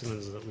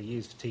specimens that were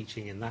used for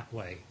teaching in that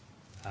way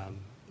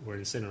were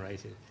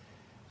incinerated,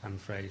 I'm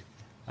afraid.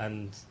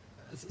 And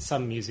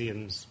some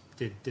museums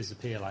did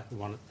disappear, like the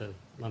one at the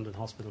London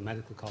Hospital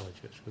Medical College,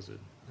 which was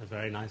a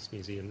very nice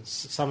museum.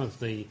 Some of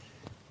the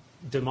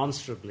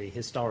demonstrably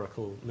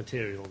historical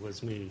material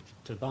was moved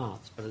to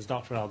Barts, but as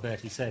Dr.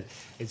 Alberti said,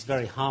 it's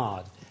very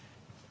hard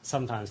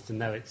sometimes to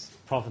know its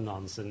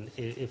provenance, and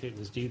if it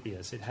was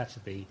dubious, it had to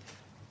be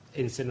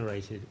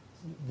incinerated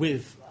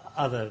with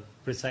other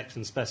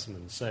resection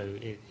specimens. So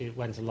it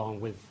went along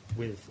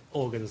with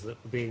organs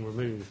that were being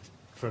removed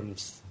from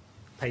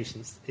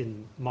patients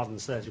in modern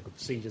surgical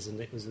procedures, and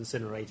it was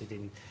incinerated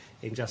in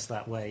just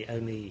that way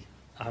only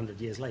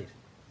 100 years later.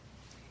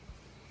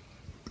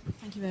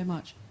 Thank you very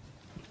much.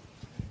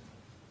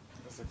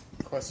 There's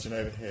a question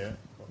over here.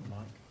 Got the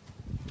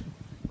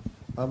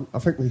mic. I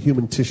think the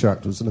Human Tissue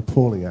Act was an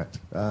appalling act,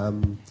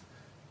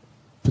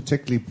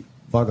 particularly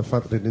by the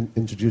fact that it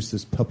introduced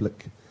this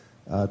public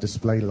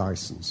display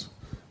license,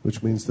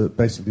 which means that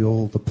basically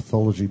all the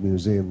pathology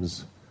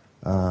museums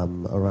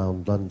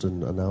around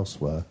London and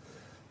elsewhere,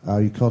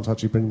 you can't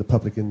actually bring the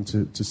public in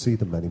to see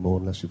them anymore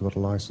unless you've got a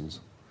license.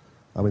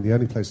 I mean, the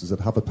only places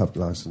that have a public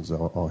license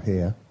are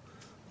here,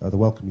 the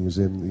Wellcome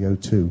Museum, the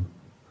O2,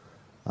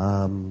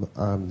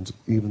 and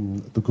even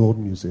the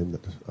Gordon Museum,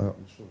 that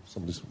I'm sure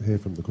somebody's here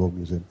from the Gordon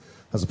Museum,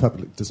 has a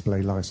public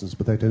display license,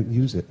 but they don't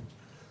use it.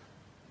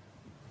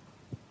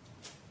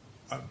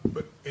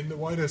 But in the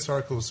wider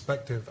historical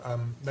perspective,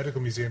 medical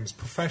museums,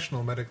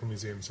 professional medical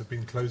museums, have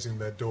been closing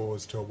their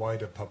doors to a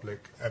wider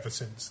public ever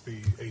since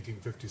the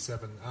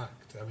 1857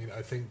 Act. I mean,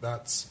 I think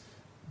that's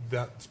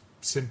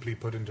simply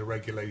put into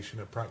regulation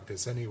of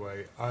practice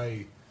anyway.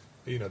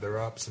 There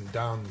are ups and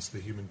downs to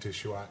the Human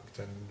Tissue Act,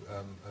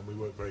 and we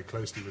work very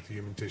closely with the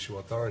Human Tissue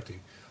Authority.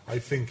 I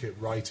think it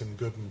right and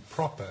good and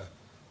proper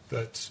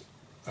that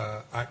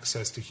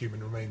access to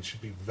human remains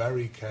should be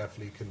very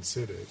carefully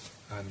considered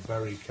and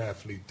very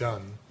carefully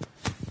done.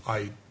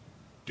 I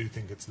do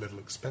think it's a little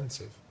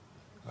expensive,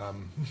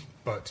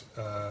 but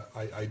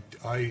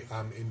I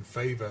am in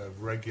favour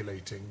of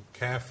regulating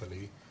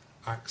carefully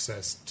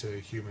access to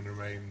human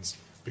remains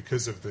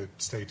because of the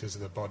status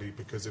of the body,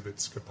 because of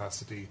its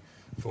capacity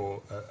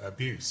for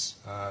abuse.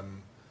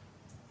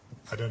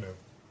 I don't know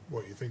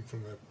what you think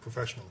from a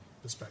professional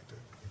perspective.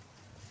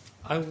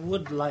 I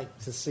would like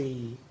to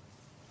see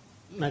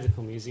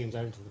medical museums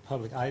open to the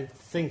public. I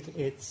think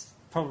it's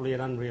probably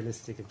an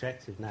unrealistic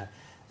objective now.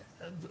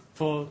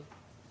 For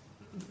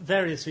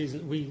various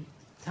reasons, we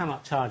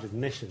cannot charge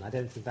admission. I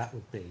don't think that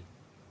would be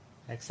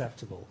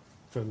acceptable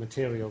for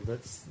material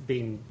that's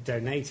been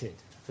donated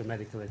for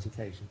medical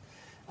education.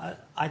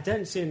 I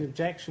don't see an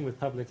objection with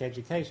public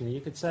education.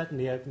 You could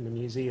certainly open a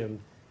museum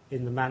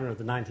in the manner of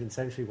the 19th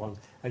century ones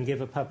and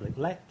give a public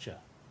lecture.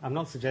 I'm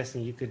not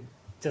suggesting you could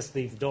just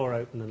leave the door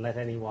open and let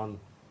anyone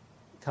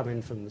come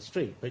in from the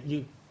street, but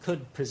you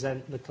could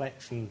present the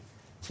collection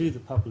to the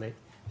public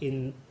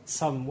in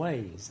some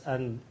ways.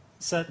 And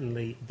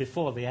certainly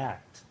before the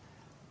Act,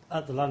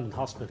 at the London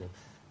Hospital,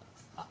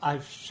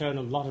 I've shown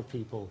a lot of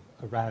people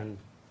around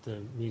the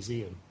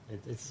museum.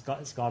 It's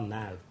gone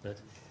now,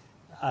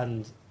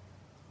 and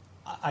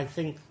I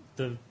think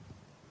the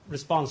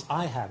response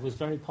I had was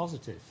very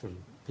positive from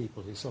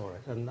people who saw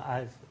it. And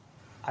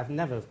I've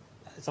never,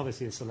 it's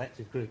obviously a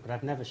selected group, but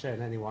I've never shown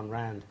anyone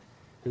round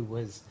who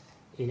was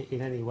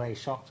in any way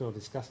shocked or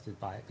disgusted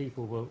by it.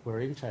 People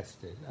were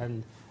interested,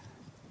 and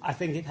I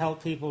think it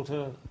helped people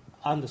to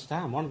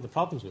understand. One of the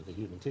problems with the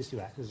Human Tissue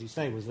Act, as you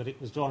say, was that it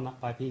was drawn up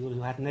by people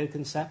who had no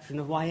conception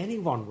of why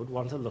anyone would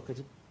want to look at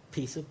a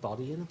piece of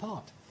body in a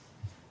pot.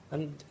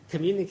 And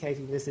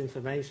communicating this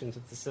information to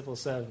the civil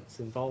servants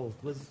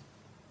involved was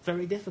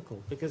very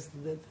difficult because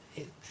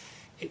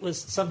it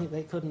was something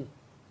they couldn't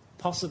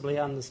possibly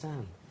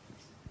understand.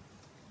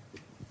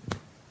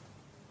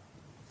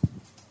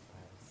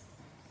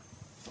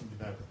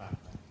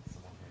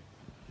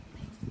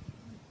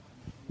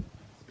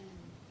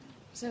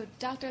 So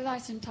Dr.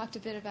 Larson talked a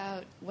bit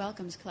about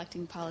Wellcome's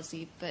collecting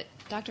policy, but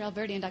Dr.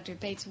 Alberti and Dr.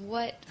 Bates,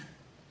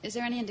 is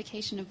there any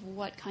indication of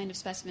what kind of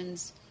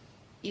specimens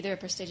either a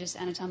prestigious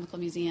anatomical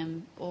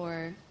museum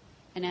or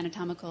an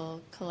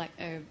anatomical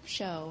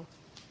show,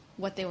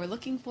 what they were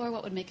looking for,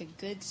 what would make a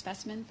good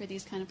specimen for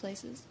these kind of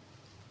places?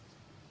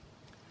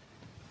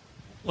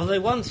 Well, they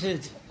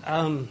wanted...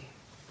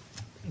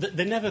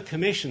 they never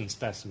commissioned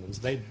specimens.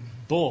 They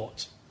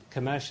bought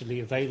commercially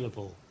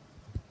available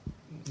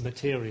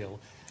material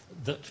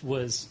that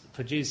was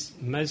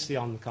produced mostly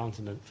on the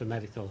continent for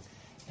medical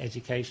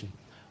education.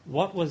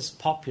 What was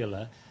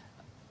popular,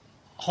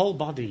 whole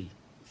body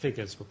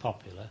figures were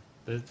popular.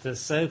 The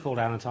so-called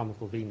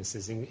anatomical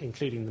Venuses,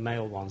 including the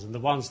male ones, and the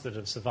ones that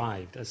have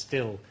survived are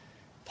still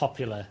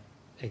popular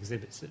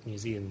exhibits at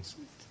museums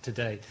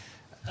today.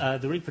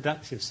 The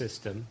reproductive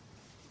system,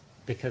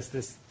 because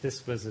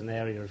this was an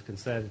area of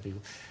concern to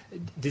people,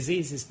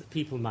 diseases that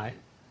people might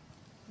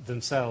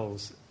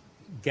themselves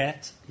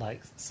get,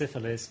 like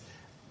syphilis,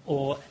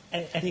 or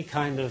any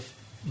kind of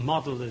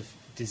model of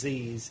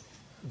disease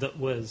that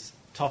was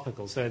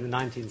topical. So in the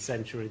 19th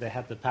century, they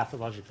had the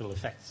pathological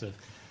effects of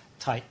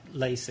tight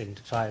lacing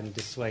to try and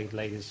dissuade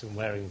ladies from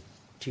wearing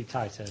too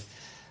tight a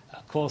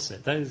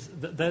corset. Those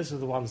are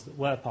the ones that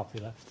were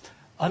popular.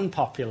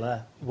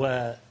 Unpopular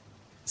were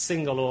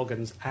single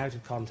organs out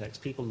of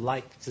context. People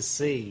like to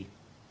see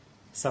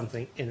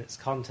something in its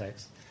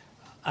context.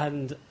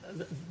 And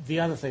the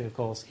other thing, of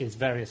course, is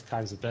various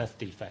kinds of birth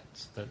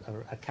defects that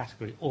are a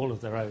category all of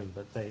their own,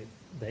 but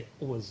they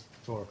always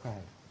draw a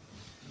crowd.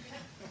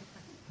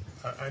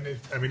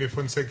 If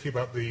one's thinking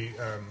about the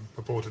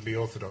purportedly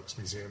orthodox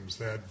museums,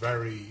 they had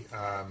very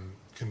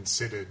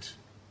considered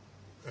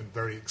and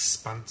very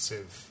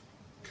expansive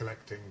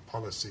collecting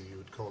policy, you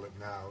would call it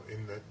now,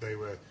 in that they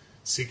were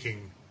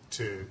seeking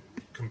to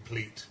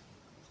complete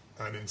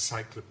an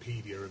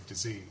encyclopedia of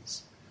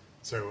disease.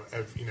 So,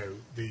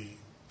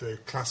 the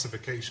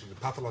classification, the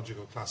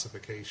pathological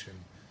classification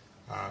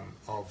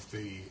of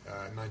the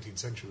 19th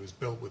century was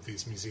built with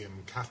these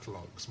museum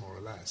catalogues, more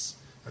or less.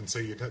 And so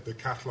the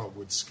catalogue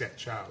would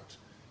sketch out,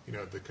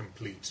 the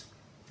complete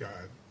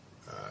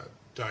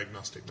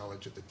diagnostic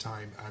knowledge at the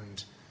time.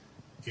 And,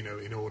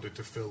 in order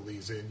to fill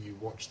these in, you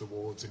watch the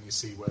wards and you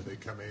see where they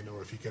come in.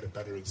 Or if you get a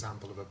better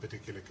example of a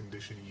particular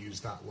condition, you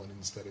use that one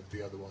instead of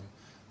the other one.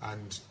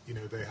 And,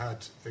 they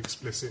had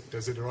explicit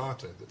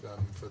desiderata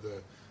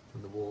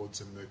from the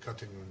wards and the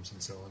cutting rooms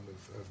and so on,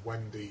 of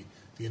when the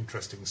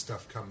interesting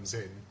stuff comes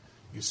in,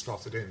 you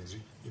slot it in.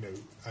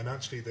 And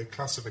actually the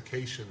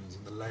classifications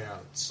and the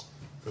layouts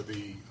for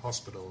the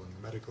hospital and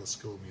the medical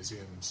school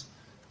museums,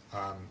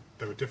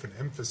 there are different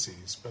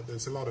emphases, but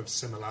there's a lot of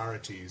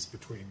similarities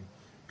between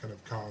kind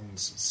of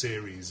Kahn's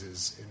series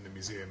in the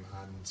museum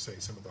and, say,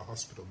 some of the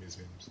hospital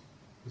museums.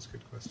 That's a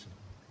good question.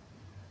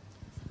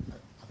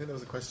 I think there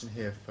was a question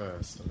here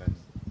first, and then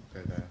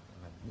go there,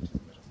 and then to the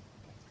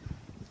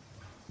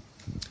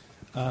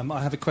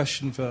I have a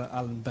question for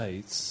Alan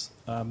Bates.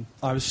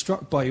 I was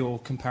struck by your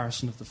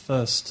comparison of the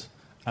first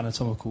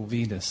anatomical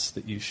Venus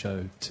that you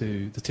showed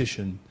to the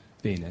Titian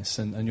Venus,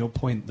 and your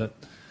point that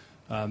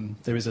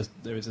there is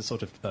a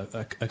sort of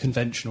a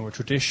convention or a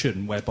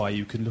tradition whereby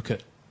you can look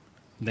at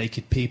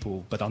naked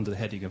people, but under the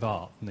heading of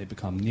art, and they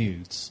become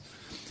nudes.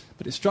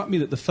 But it struck me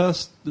that the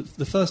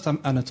first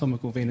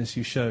anatomical Venus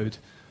you showed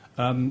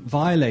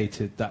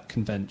violated that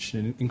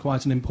convention in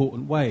quite an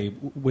important way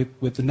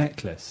with the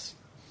necklace.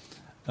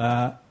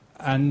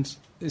 And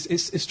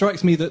it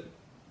strikes me that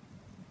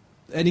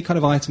any kind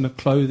of item of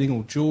clothing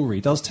or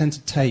jewellery does tend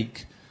to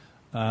take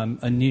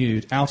a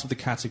nude out of the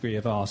category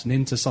of art and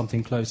into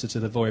something closer to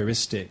the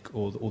voyeuristic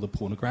or the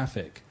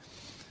pornographic.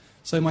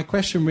 So my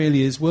question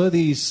really is, were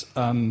these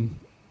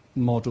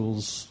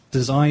models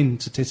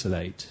designed to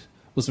titillate?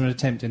 Was there an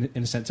attempt, in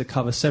a sense, to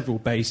cover several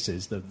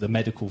bases, the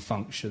medical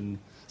function,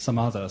 some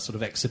other sort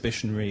of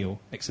exhibitionary or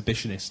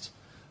exhibitionist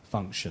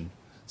function?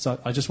 So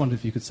I just wondered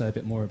if you could say a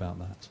bit more about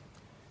that.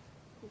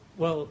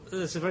 Well,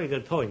 that's a very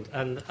good point.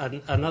 And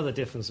another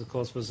difference, of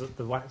course, was that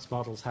the wax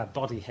models had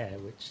body hair,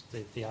 which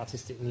the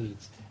artistic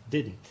nudes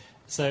didn't.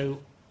 So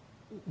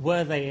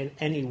were they in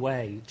any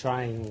way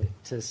trying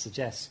to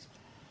suggest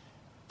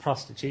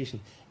prostitution?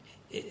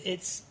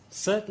 It's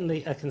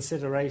certainly a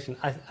consideration.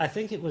 I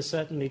think it was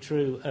certainly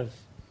true of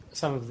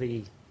some of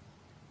the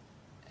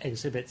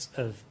exhibits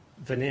of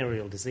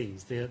venereal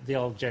disease, the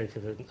old joke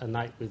of a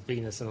night with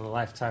Venus and a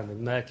lifetime with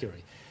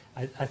Mercury.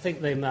 I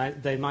think they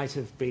might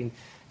have been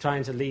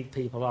trying to lead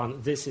people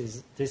on, this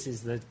is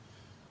the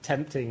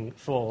tempting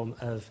form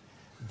of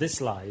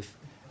this life,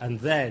 and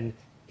then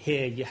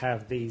here you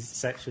have these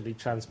sexually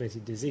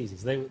transmitted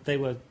diseases. They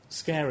were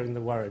scaring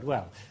the worried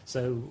well,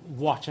 so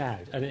watch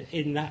out. And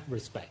in that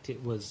respect,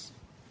 it was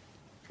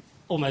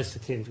almost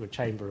akin to a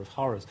chamber of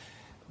horrors.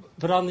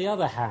 But on the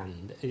other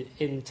hand,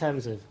 in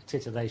terms of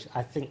titillation,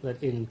 I think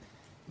that in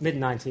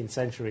mid-19th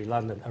century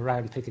London,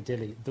 around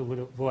Piccadilly, there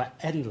were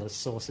endless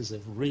sources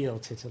of real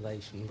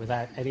titillation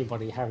without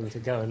anybody having to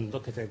go and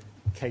look at a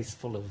case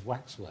full of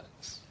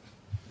waxworks.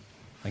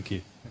 Thank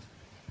you.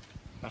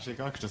 Actually,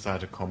 I could just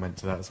add a comment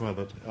to that as well.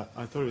 That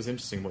I thought it was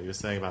interesting what you were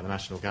saying about the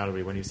National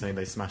Gallery when you were saying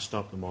they smashed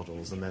up the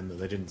models and then that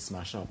they didn't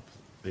smash up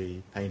the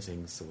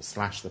paintings or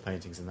slash the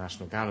paintings in the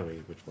National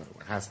Gallery, which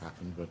has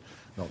happened, but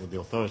not that the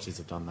authorities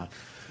have done that.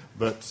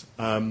 But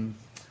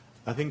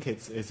I think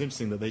it's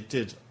interesting that they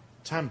did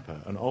tamper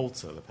and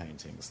alter the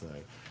paintings,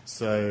 though.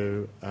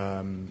 So,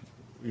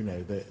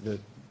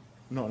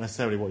 not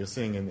necessarily what you're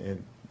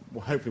seeing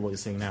well, hopefully what you're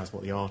seeing now is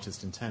what the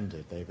artist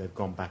intended. They've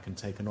gone back and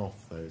taken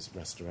off those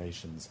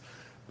restorations.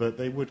 But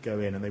they would go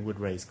in and they would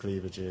raise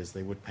cleavages,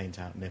 they would paint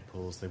out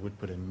nipples, they would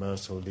put in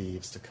myrtle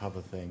leaves to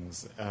cover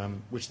things,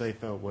 which they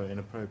felt were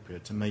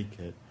inappropriate to make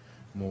it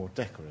more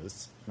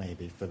decorous,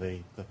 maybe, for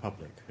the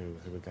public who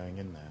were going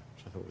in there,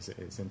 which I thought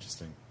it's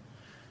interesting.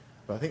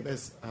 But I think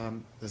there's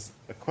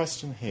a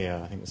question here,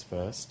 I think was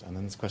first, and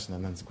then there's a question,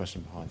 and then there's a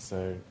question behind.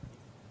 So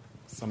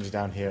somebody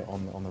down here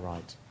on the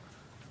right.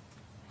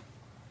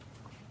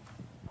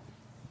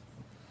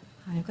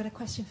 Hi, I've got a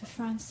question for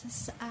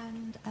Francis,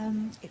 and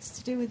it's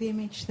to do with the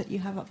image that you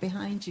have up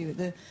behind you. At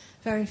the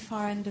very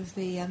far end of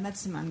the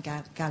Medzeman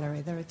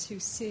gallery, there are two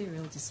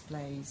serial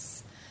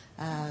displays,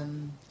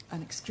 an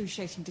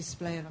excruciating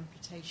display of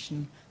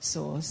amputation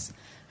saws,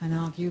 and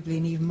arguably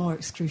an even more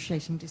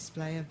excruciating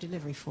display of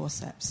delivery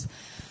forceps.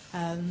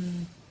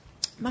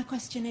 My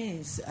question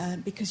is,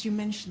 because you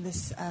mentioned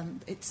this,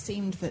 it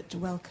seemed that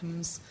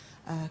Wellcome's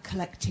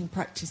collecting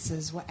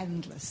practices were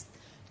endless,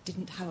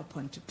 didn't have a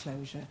point of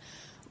closure.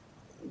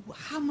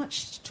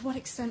 To what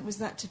extent was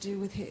that to do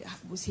with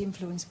was he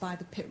influenced by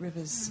the Pitt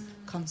Rivers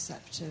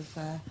concept of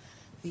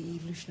the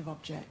evolution of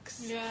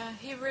objects? Yeah,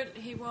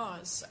 he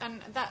was.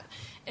 And that,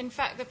 in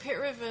fact, the Pitt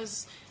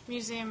Rivers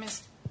Museum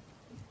is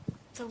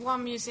the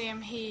one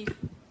museum he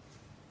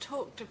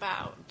talked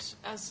about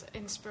as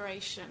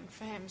inspiration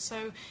for him.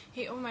 So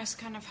he almost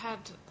kind of had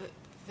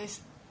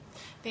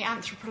the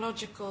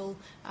anthropological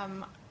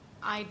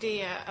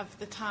idea of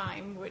the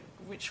time,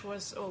 which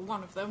was, or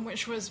one of them,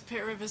 which was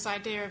Pitt Rivers'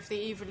 idea of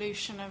the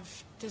evolution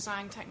of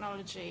design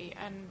technology,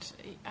 and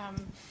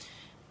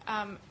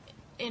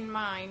in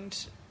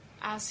mind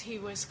as he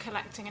was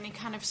collecting, and he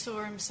kind of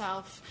saw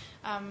himself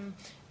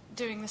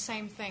doing the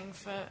same thing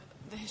for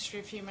the history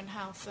of human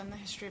health and the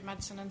history of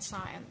medicine and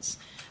science.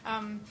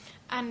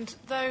 And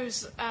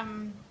those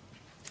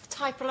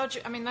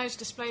those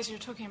displays you're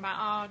talking about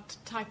are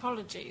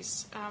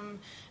typologies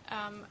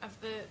of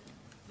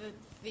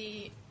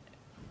the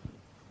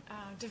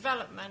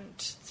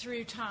development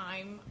through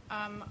time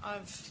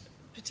of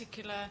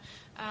particular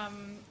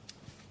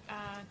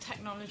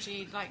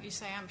technology, like you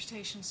say,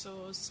 amputation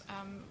saws,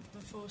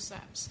 the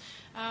forceps.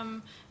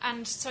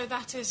 And so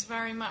that is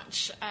very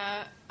much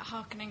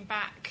harkening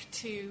back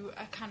to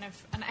a kind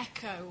of an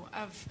echo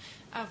of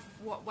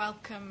what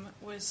Wellcome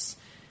was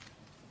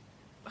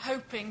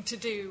hoping to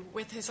do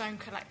with his own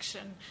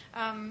collection.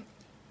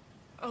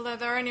 although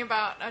there are only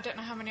about, I don't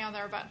know how many are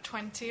there, about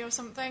 20 or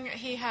something,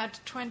 he had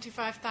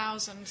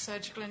 25,000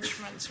 surgical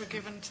instruments were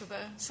given to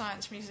the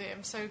Science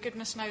Museum, so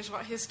goodness knows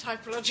what his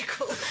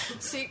typological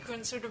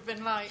sequence would have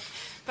been like.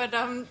 But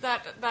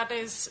that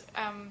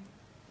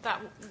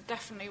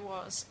definitely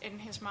was in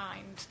his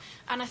mind.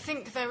 And I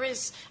think there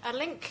is a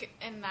link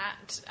in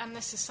that, and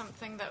this is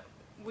something that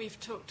we've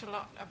talked a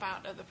lot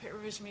about at the Pitt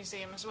Rivers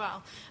Museum as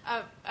well,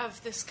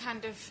 of this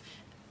kind of,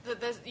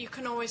 that you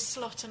can always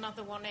slot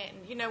another one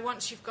in. You know,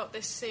 once you've got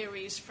this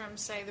series from,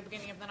 say, the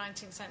beginning of the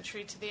 19th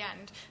century to the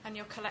end, and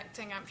you're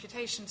collecting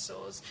amputation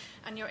saws,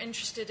 and you're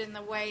interested in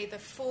the way the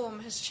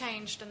form has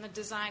changed and the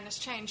design has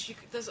changed,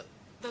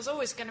 there's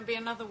always going to be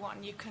another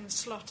one you can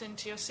slot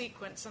into your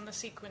sequence, and the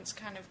sequence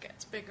kind of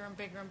gets bigger and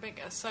bigger and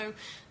bigger. So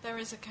there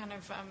is a kind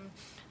of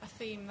a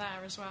theme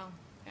there as well.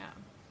 Yeah.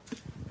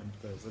 And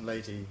there's a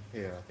lady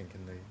here, I think,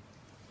 in the...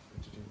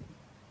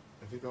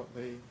 Have you got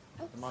the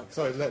mic?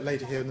 Sorry,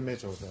 lady here in the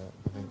middle there,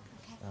 I think.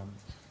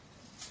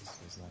 This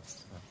is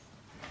next.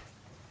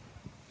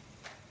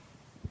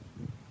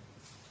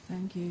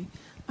 Thank you.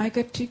 I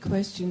got two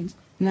questions.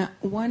 Now,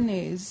 one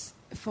is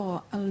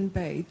for Alan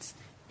Bates.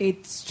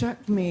 It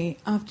struck me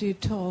after your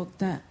talk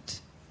that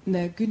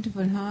the Günther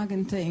von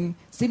Hagen thing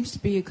seems to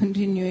be a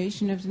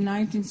continuation of the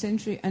 19th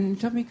century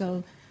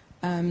anatomical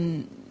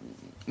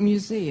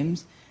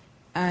museums,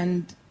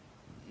 and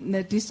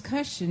the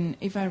discussion,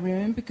 if I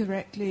remember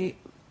correctly,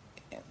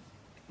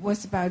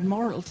 was about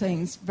moral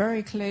things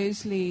very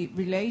closely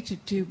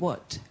related to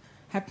what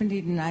happened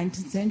in the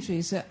 19th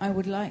century. So I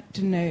would like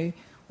to know,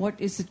 what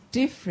is the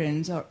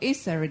difference, or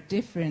is there a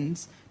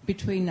difference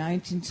between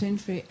 19th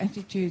century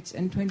attitudes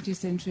and 20th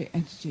century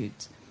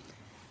attitudes?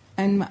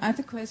 And my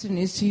other question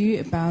is to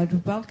you about the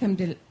Wellcome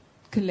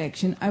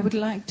collection. I would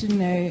like to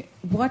know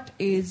what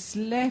is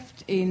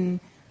left in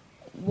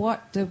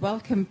what the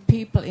Wellcome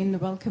people in the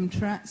Wellcome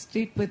Trust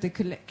did with the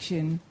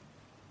collection.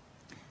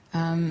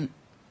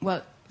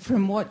 Well,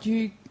 from what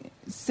you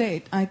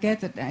said, I get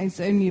that it's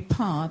only a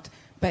part,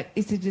 but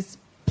is it a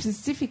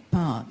specific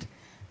part?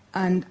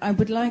 And I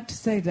would like to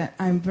say that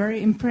I'm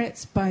very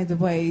impressed by the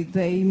way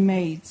they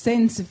made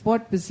sense of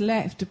what was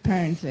left,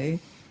 apparently.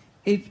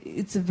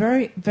 It's a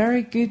very,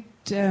 very good,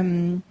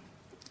 how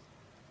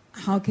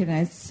can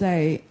I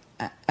say,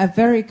 a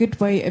very good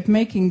way of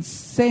making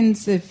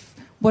sense of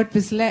what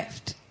was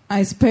left.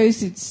 I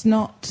suppose it's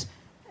not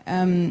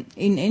in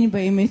any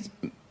way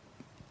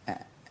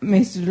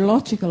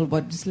methodological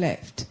what was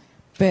left,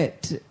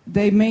 but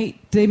they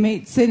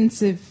made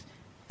sense of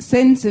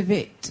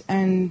it,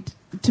 and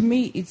to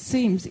me it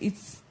seems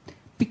it's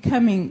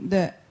becoming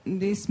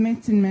this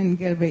Metzenmann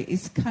Gallery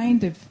is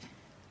kind of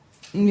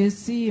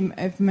museum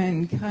of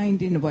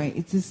mankind in a way.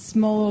 It's a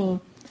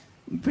small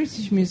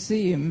British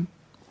museum,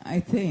 I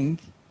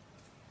think.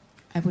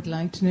 I would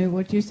like to know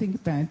what you think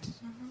about it.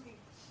 Mm-hmm.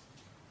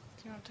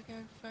 Do you want to go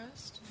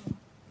first?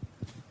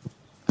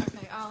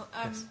 Okay,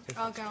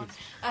 I'll go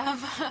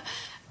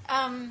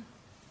on.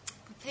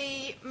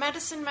 The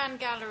Medicine Man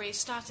Gallery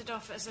started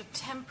off as a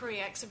temporary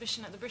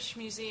exhibition at the British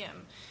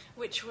Museum,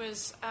 which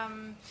was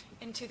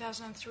in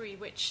 2003,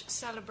 which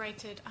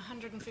celebrated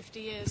 150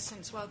 years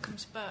since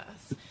Wellcome's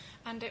birth,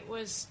 and it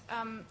was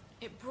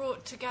it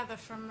brought together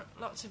from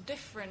lots of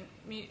different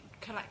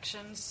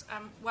collections.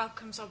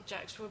 Wellcome's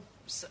objects were,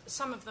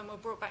 some of them were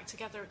brought back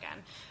together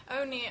again.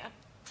 Only a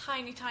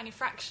tiny, tiny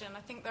fraction. I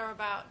think there are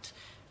about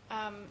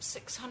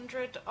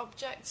 600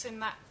 objects in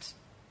that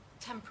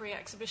temporary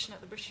exhibition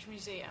at the British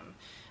Museum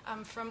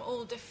from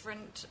all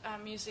different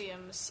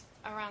museums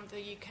around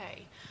the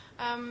UK.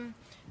 And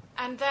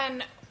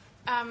then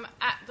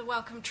at the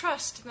Wellcome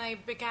Trust, they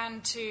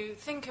began to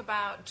think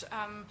about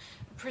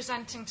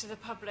presenting to the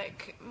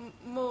public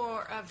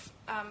more of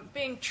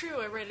being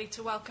truer, really,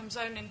 to Wellcome's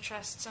own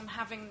interests and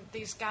having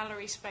these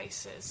gallery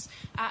spaces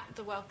at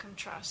the Wellcome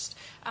Trust.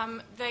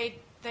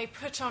 They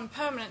put on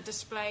permanent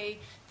display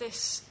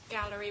this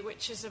gallery,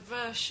 which is a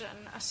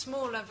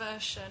smaller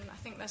version, I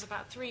think there's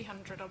about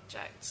 300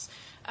 objects,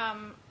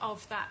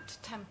 of that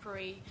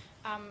temporary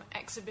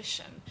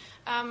exhibition.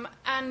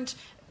 And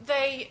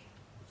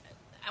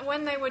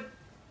when they were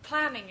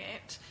planning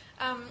it,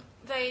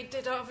 they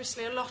did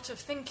obviously a lot of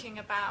thinking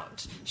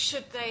about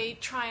should they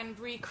try and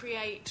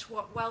recreate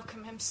what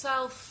Wellcome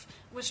himself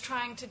was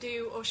trying to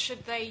do, or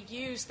should they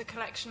use the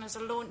collection as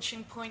a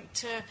launching point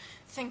to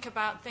think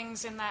about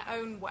things in their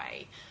own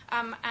way?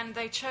 And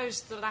they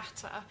chose the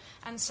latter,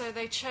 and so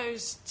they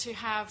chose to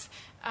have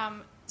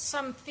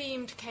some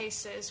themed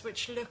cases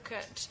which look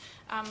at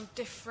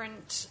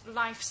different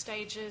life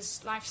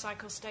stages, life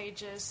cycle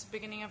stages,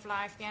 beginning of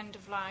life, the end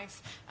of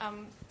life,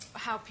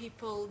 how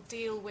people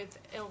deal with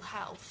ill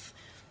health,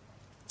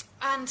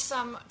 and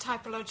some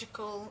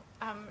typological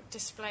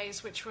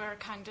displays which were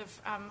kind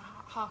of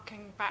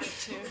harking back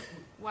to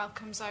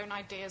Wellcome's own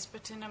ideas,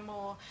 but in a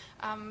more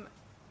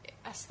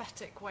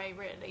aesthetic way,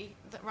 really,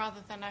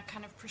 rather than a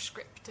kind of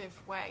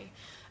prescriptive way.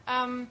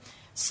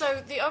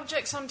 So the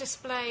objects on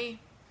display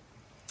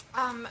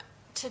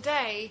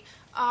today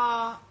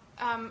are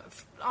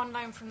on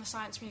loan from the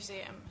Science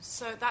Museum.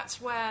 So that's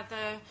where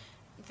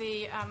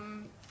the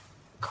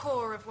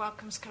core of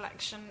Wellcome's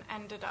collection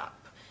ended up.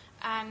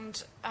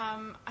 And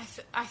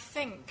I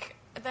think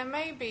there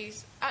may be,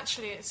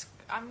 actually,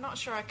 I'm not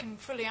sure I can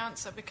fully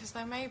answer because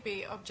there may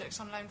be objects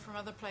on loan from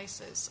other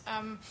places.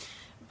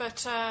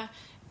 But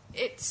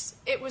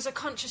it was a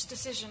conscious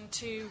decision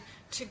to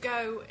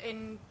go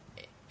in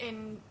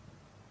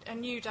a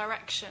new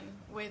direction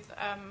with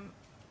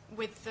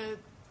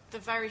the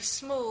very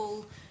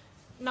small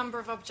number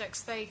of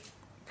objects they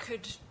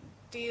could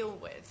deal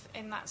with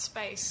in that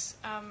space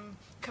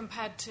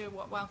compared to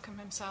what Wellcome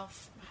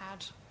himself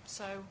had.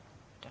 So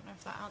I don't know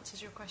if that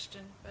answers your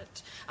question,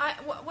 but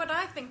what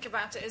I think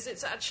about it is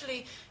it's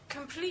actually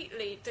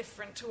completely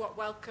different to what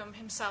Wellcome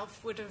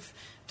himself would have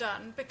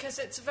done, because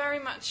it's very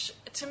much,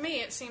 to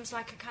me, it seems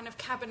like a kind of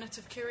cabinet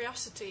of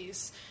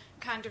curiosities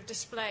kind of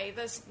display.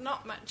 There's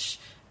not much,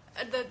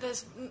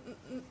 the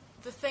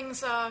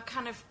things are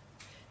kind of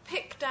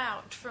picked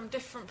out from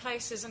different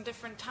places and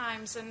different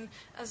times, and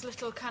as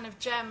little kind of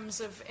gems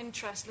of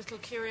interest, little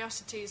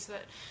curiosities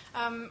that,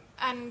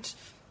 and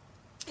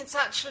it's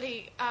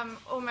actually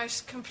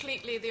almost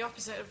completely the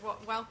opposite of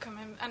what Wellcome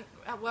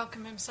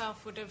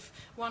himself would have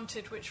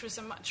wanted, which was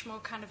a much more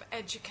kind of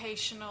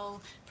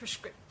educational,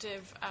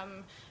 prescriptive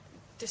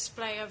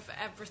display of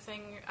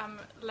everything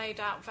laid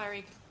out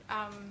very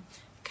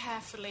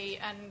carefully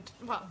and,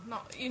 well,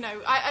 not, you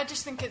know, I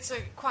just think it's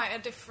quite a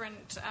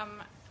different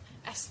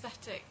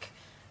aesthetic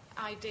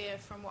idea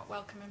from what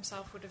Wellcome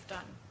himself would have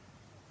done.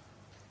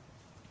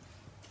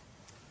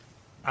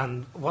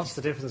 And what's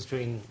the difference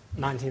between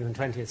 19th and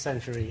 20th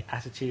century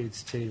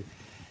attitudes to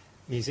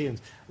museums?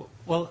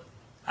 Well,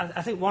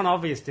 I think one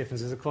obvious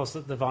difference is, of course,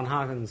 that the von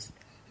Hagen's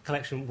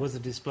collection was a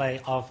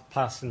display of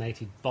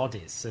plastinated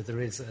bodies. So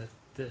there is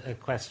a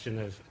question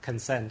of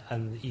consent,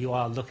 and you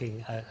are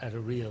looking at a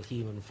real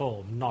human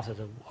form, not at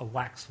a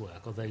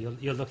waxwork, although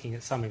you're looking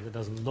at something that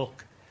doesn't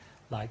look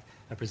like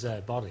a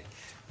preserved body.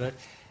 But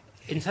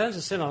in terms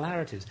of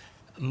similarities,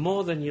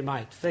 more than you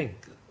might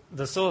think,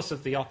 the source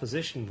of the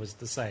opposition was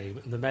the same,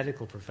 the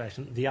medical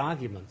profession. The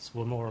arguments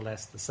were more or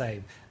less the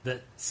same,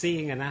 that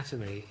seeing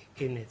anatomy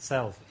in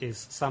itself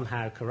is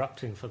somehow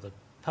corrupting for the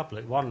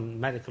public. One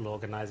medical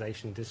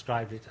organisation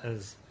described it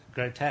as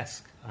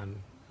grotesque, I'm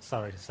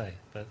sorry to say,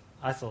 but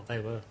I thought they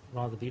were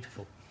rather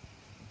beautiful.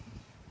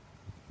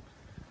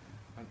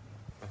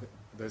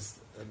 There's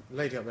a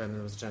lady up there and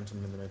there was a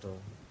gentleman in the middle.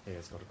 He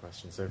has got a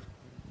question, so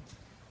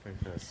go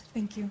first.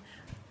 Thank you.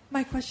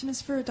 My question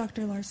is for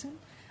Dr. Larson.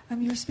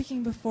 You were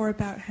speaking before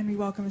about Henry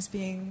Wellcome as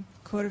being,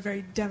 quote, a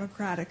very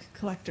democratic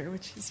collector,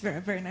 which is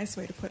a very nice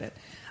way to put it.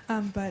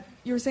 But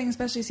you were saying,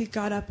 especially as he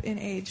got up in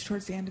age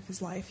towards the end of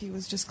his life, he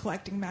was just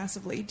collecting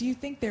massively. Do you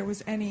think there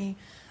was any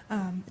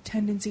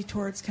tendency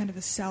towards kind of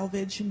a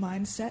salvage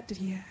mindset?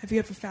 Have you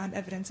ever found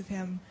evidence of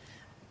him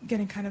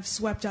getting kind of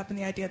swept up in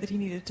the idea that he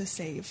needed to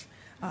save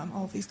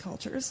all of these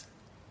cultures?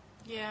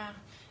 Yeah.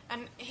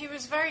 And he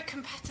was very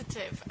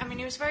competitive. I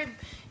mean,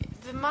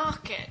 the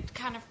market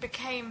kind of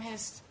became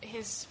his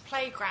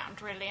playground,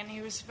 really, and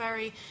he was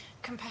very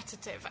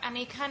competitive. And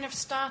he kind of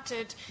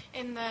started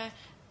in the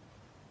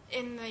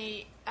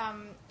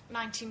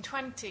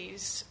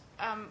 1920s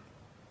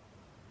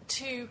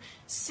to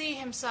see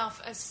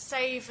himself as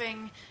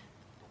saving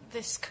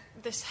this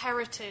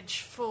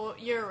heritage for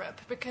Europe,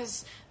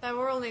 because there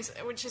were all these,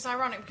 which is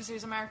ironic because he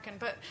was American,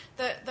 but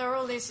there are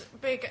all these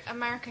big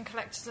American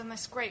collectors and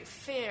this great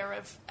fear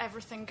of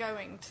everything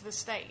going to the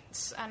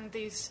States, and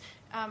these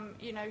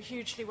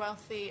hugely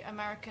wealthy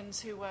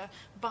Americans who were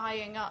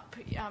buying up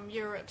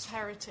Europe's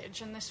heritage,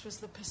 and this was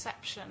the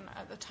perception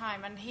at the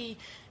time. And he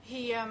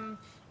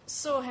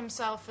saw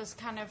himself as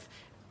kind of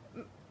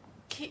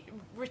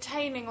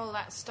retaining all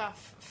that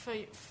stuff for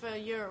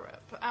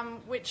Europe,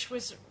 which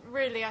was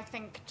really, I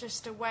think,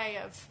 just a way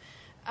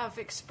of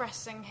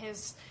expressing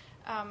his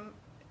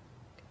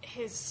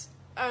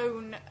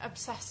own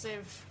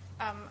obsessive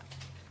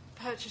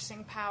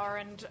purchasing power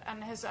and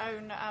his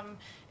own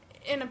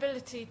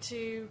inability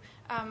to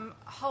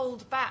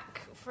hold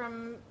back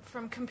from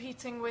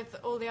competing with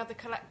all the other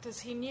collectors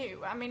he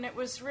knew. I mean, it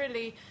was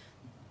really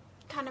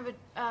kind of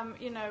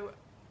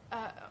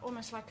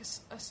almost like a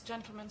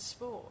gentleman's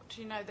sport,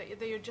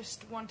 that you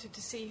just wanted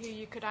to see who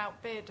you could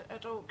outbid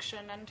at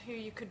auction and who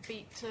you could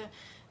beat to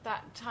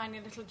that tiny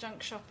little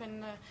junk shop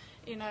in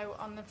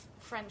on the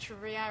French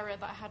Riviera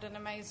that had an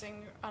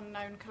amazing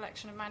unknown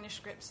collection of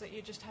manuscripts that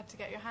you just had to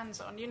get your hands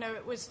on.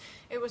 It was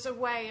a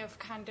way of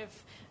kind of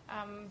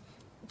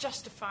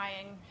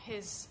justifying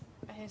his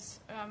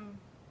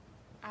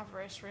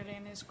avarice, really,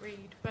 and his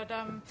greed. But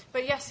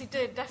yes, he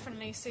did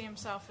definitely see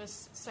himself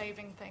as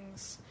saving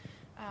things.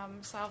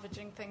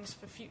 Salvaging things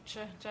for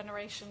future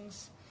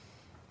generations.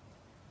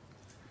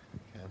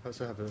 Okay, perhaps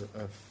we have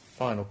a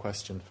final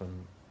question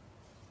from.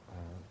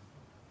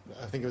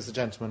 I think it was the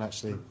gentleman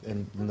actually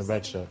in the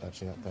red shirt,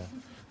 actually up there.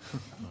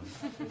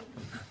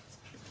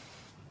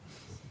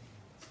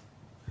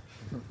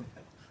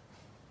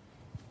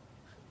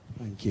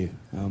 Thank you.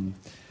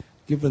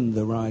 Given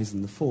the rise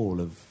and the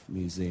fall of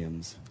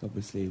museums,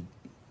 obviously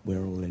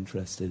we're all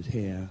interested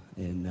here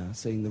in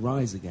seeing the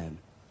rise again.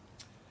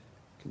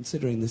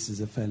 considering this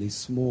is a fairly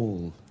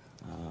small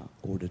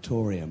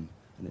auditorium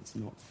and it's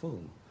not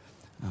full,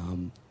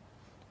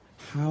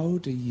 how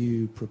do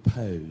you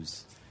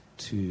propose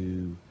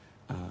to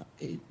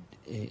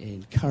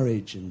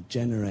encourage and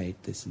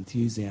generate this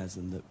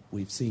enthusiasm that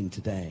we've seen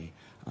today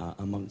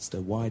amongst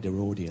a wider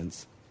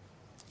audience,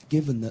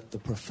 given that the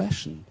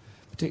profession,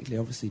 particularly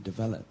obviously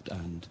developed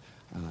and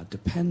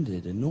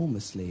depended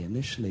enormously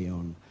initially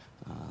on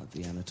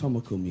the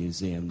anatomical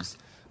museums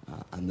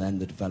and then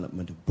the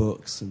development of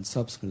books and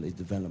subsequently the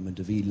development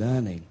of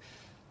e-learning,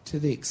 to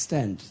the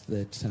extent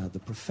that the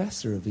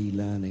professor of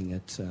e-learning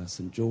at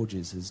St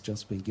George's has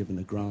just been given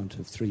a grant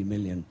of €3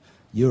 million.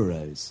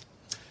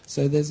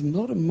 So there's a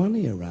lot of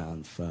money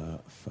around for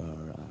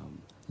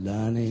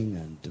learning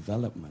and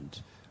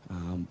development.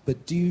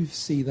 But do you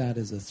see that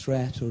as a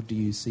threat, or do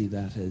you see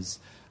that as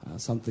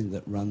something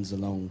that runs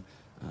along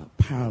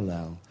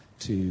parallel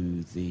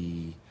to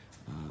the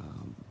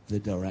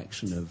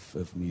direction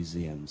of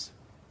museums?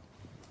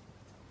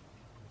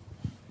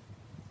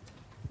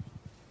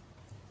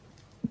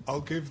 I'll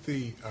give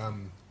the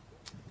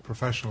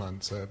professional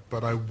answer,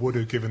 but I would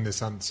have given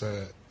this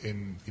answer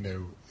in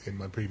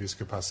my previous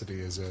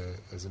capacity as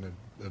an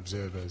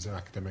observer, as an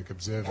academic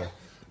observer.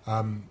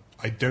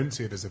 I don't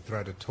see it as a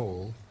threat at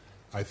all.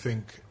 I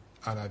think,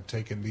 and I've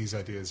taken these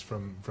ideas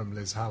from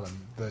Liz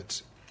Hallam,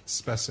 that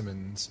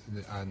specimens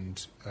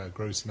and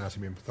gross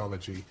anatomy and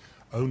pathology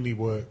only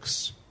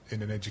works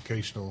in an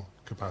educational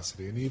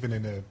capacity, and even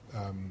in a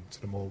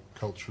sort of more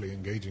culturally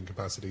engaging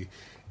capacity,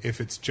 if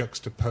it's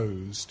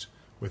juxtaposed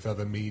with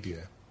other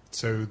media.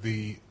 So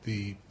the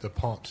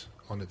pot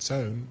on its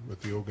own,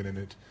 with the organ in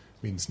it,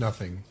 means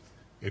nothing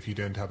if you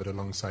don't have it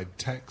alongside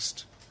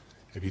text,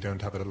 if you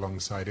don't have it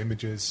alongside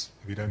images,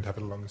 if you don't have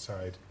it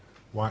alongside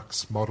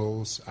wax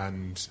models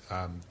and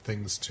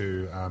things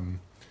to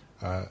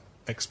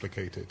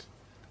explicate it.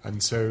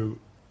 And so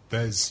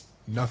there's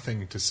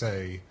nothing to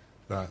say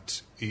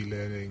that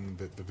e-learning,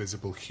 that the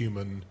visible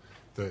human,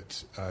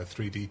 that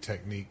 3D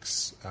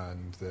techniques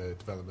and the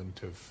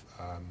development of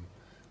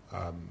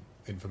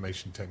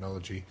information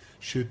technology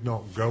should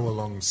not go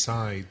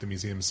alongside the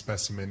museum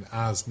specimen,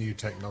 as new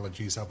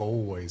technologies have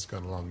always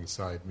gone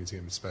alongside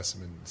museum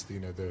specimens.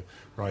 The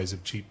rise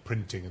of cheap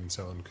printing and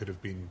so on could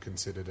have been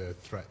considered a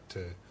threat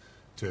to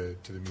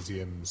the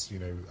museums.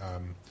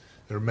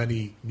 There are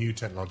many new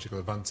technological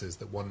advances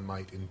that one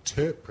might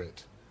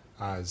interpret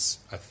as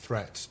a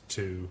threat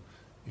to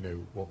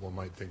what one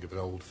might think of as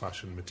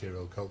old-fashioned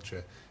material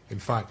culture. In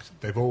fact,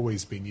 they've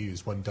always been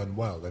used, when done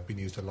well, they've been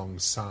used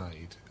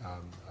alongside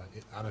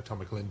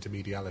anatomical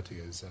intermediality,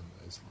 as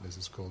Liz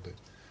has called it.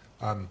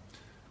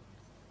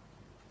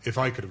 If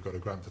I could have got a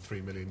grant for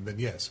 $3 million, then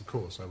yes, of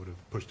course, I would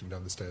have pushed him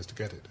down the stairs to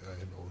get it,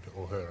 him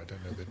or her. I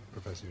don't know the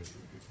professor.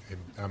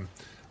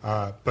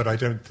 But I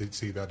don't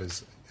see that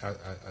as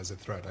a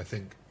threat. I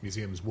think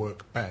museums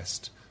work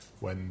best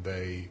when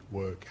they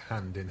work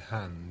hand in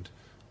hand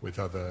with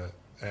other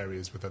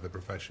areas, with other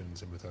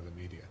professions, and with other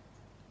media.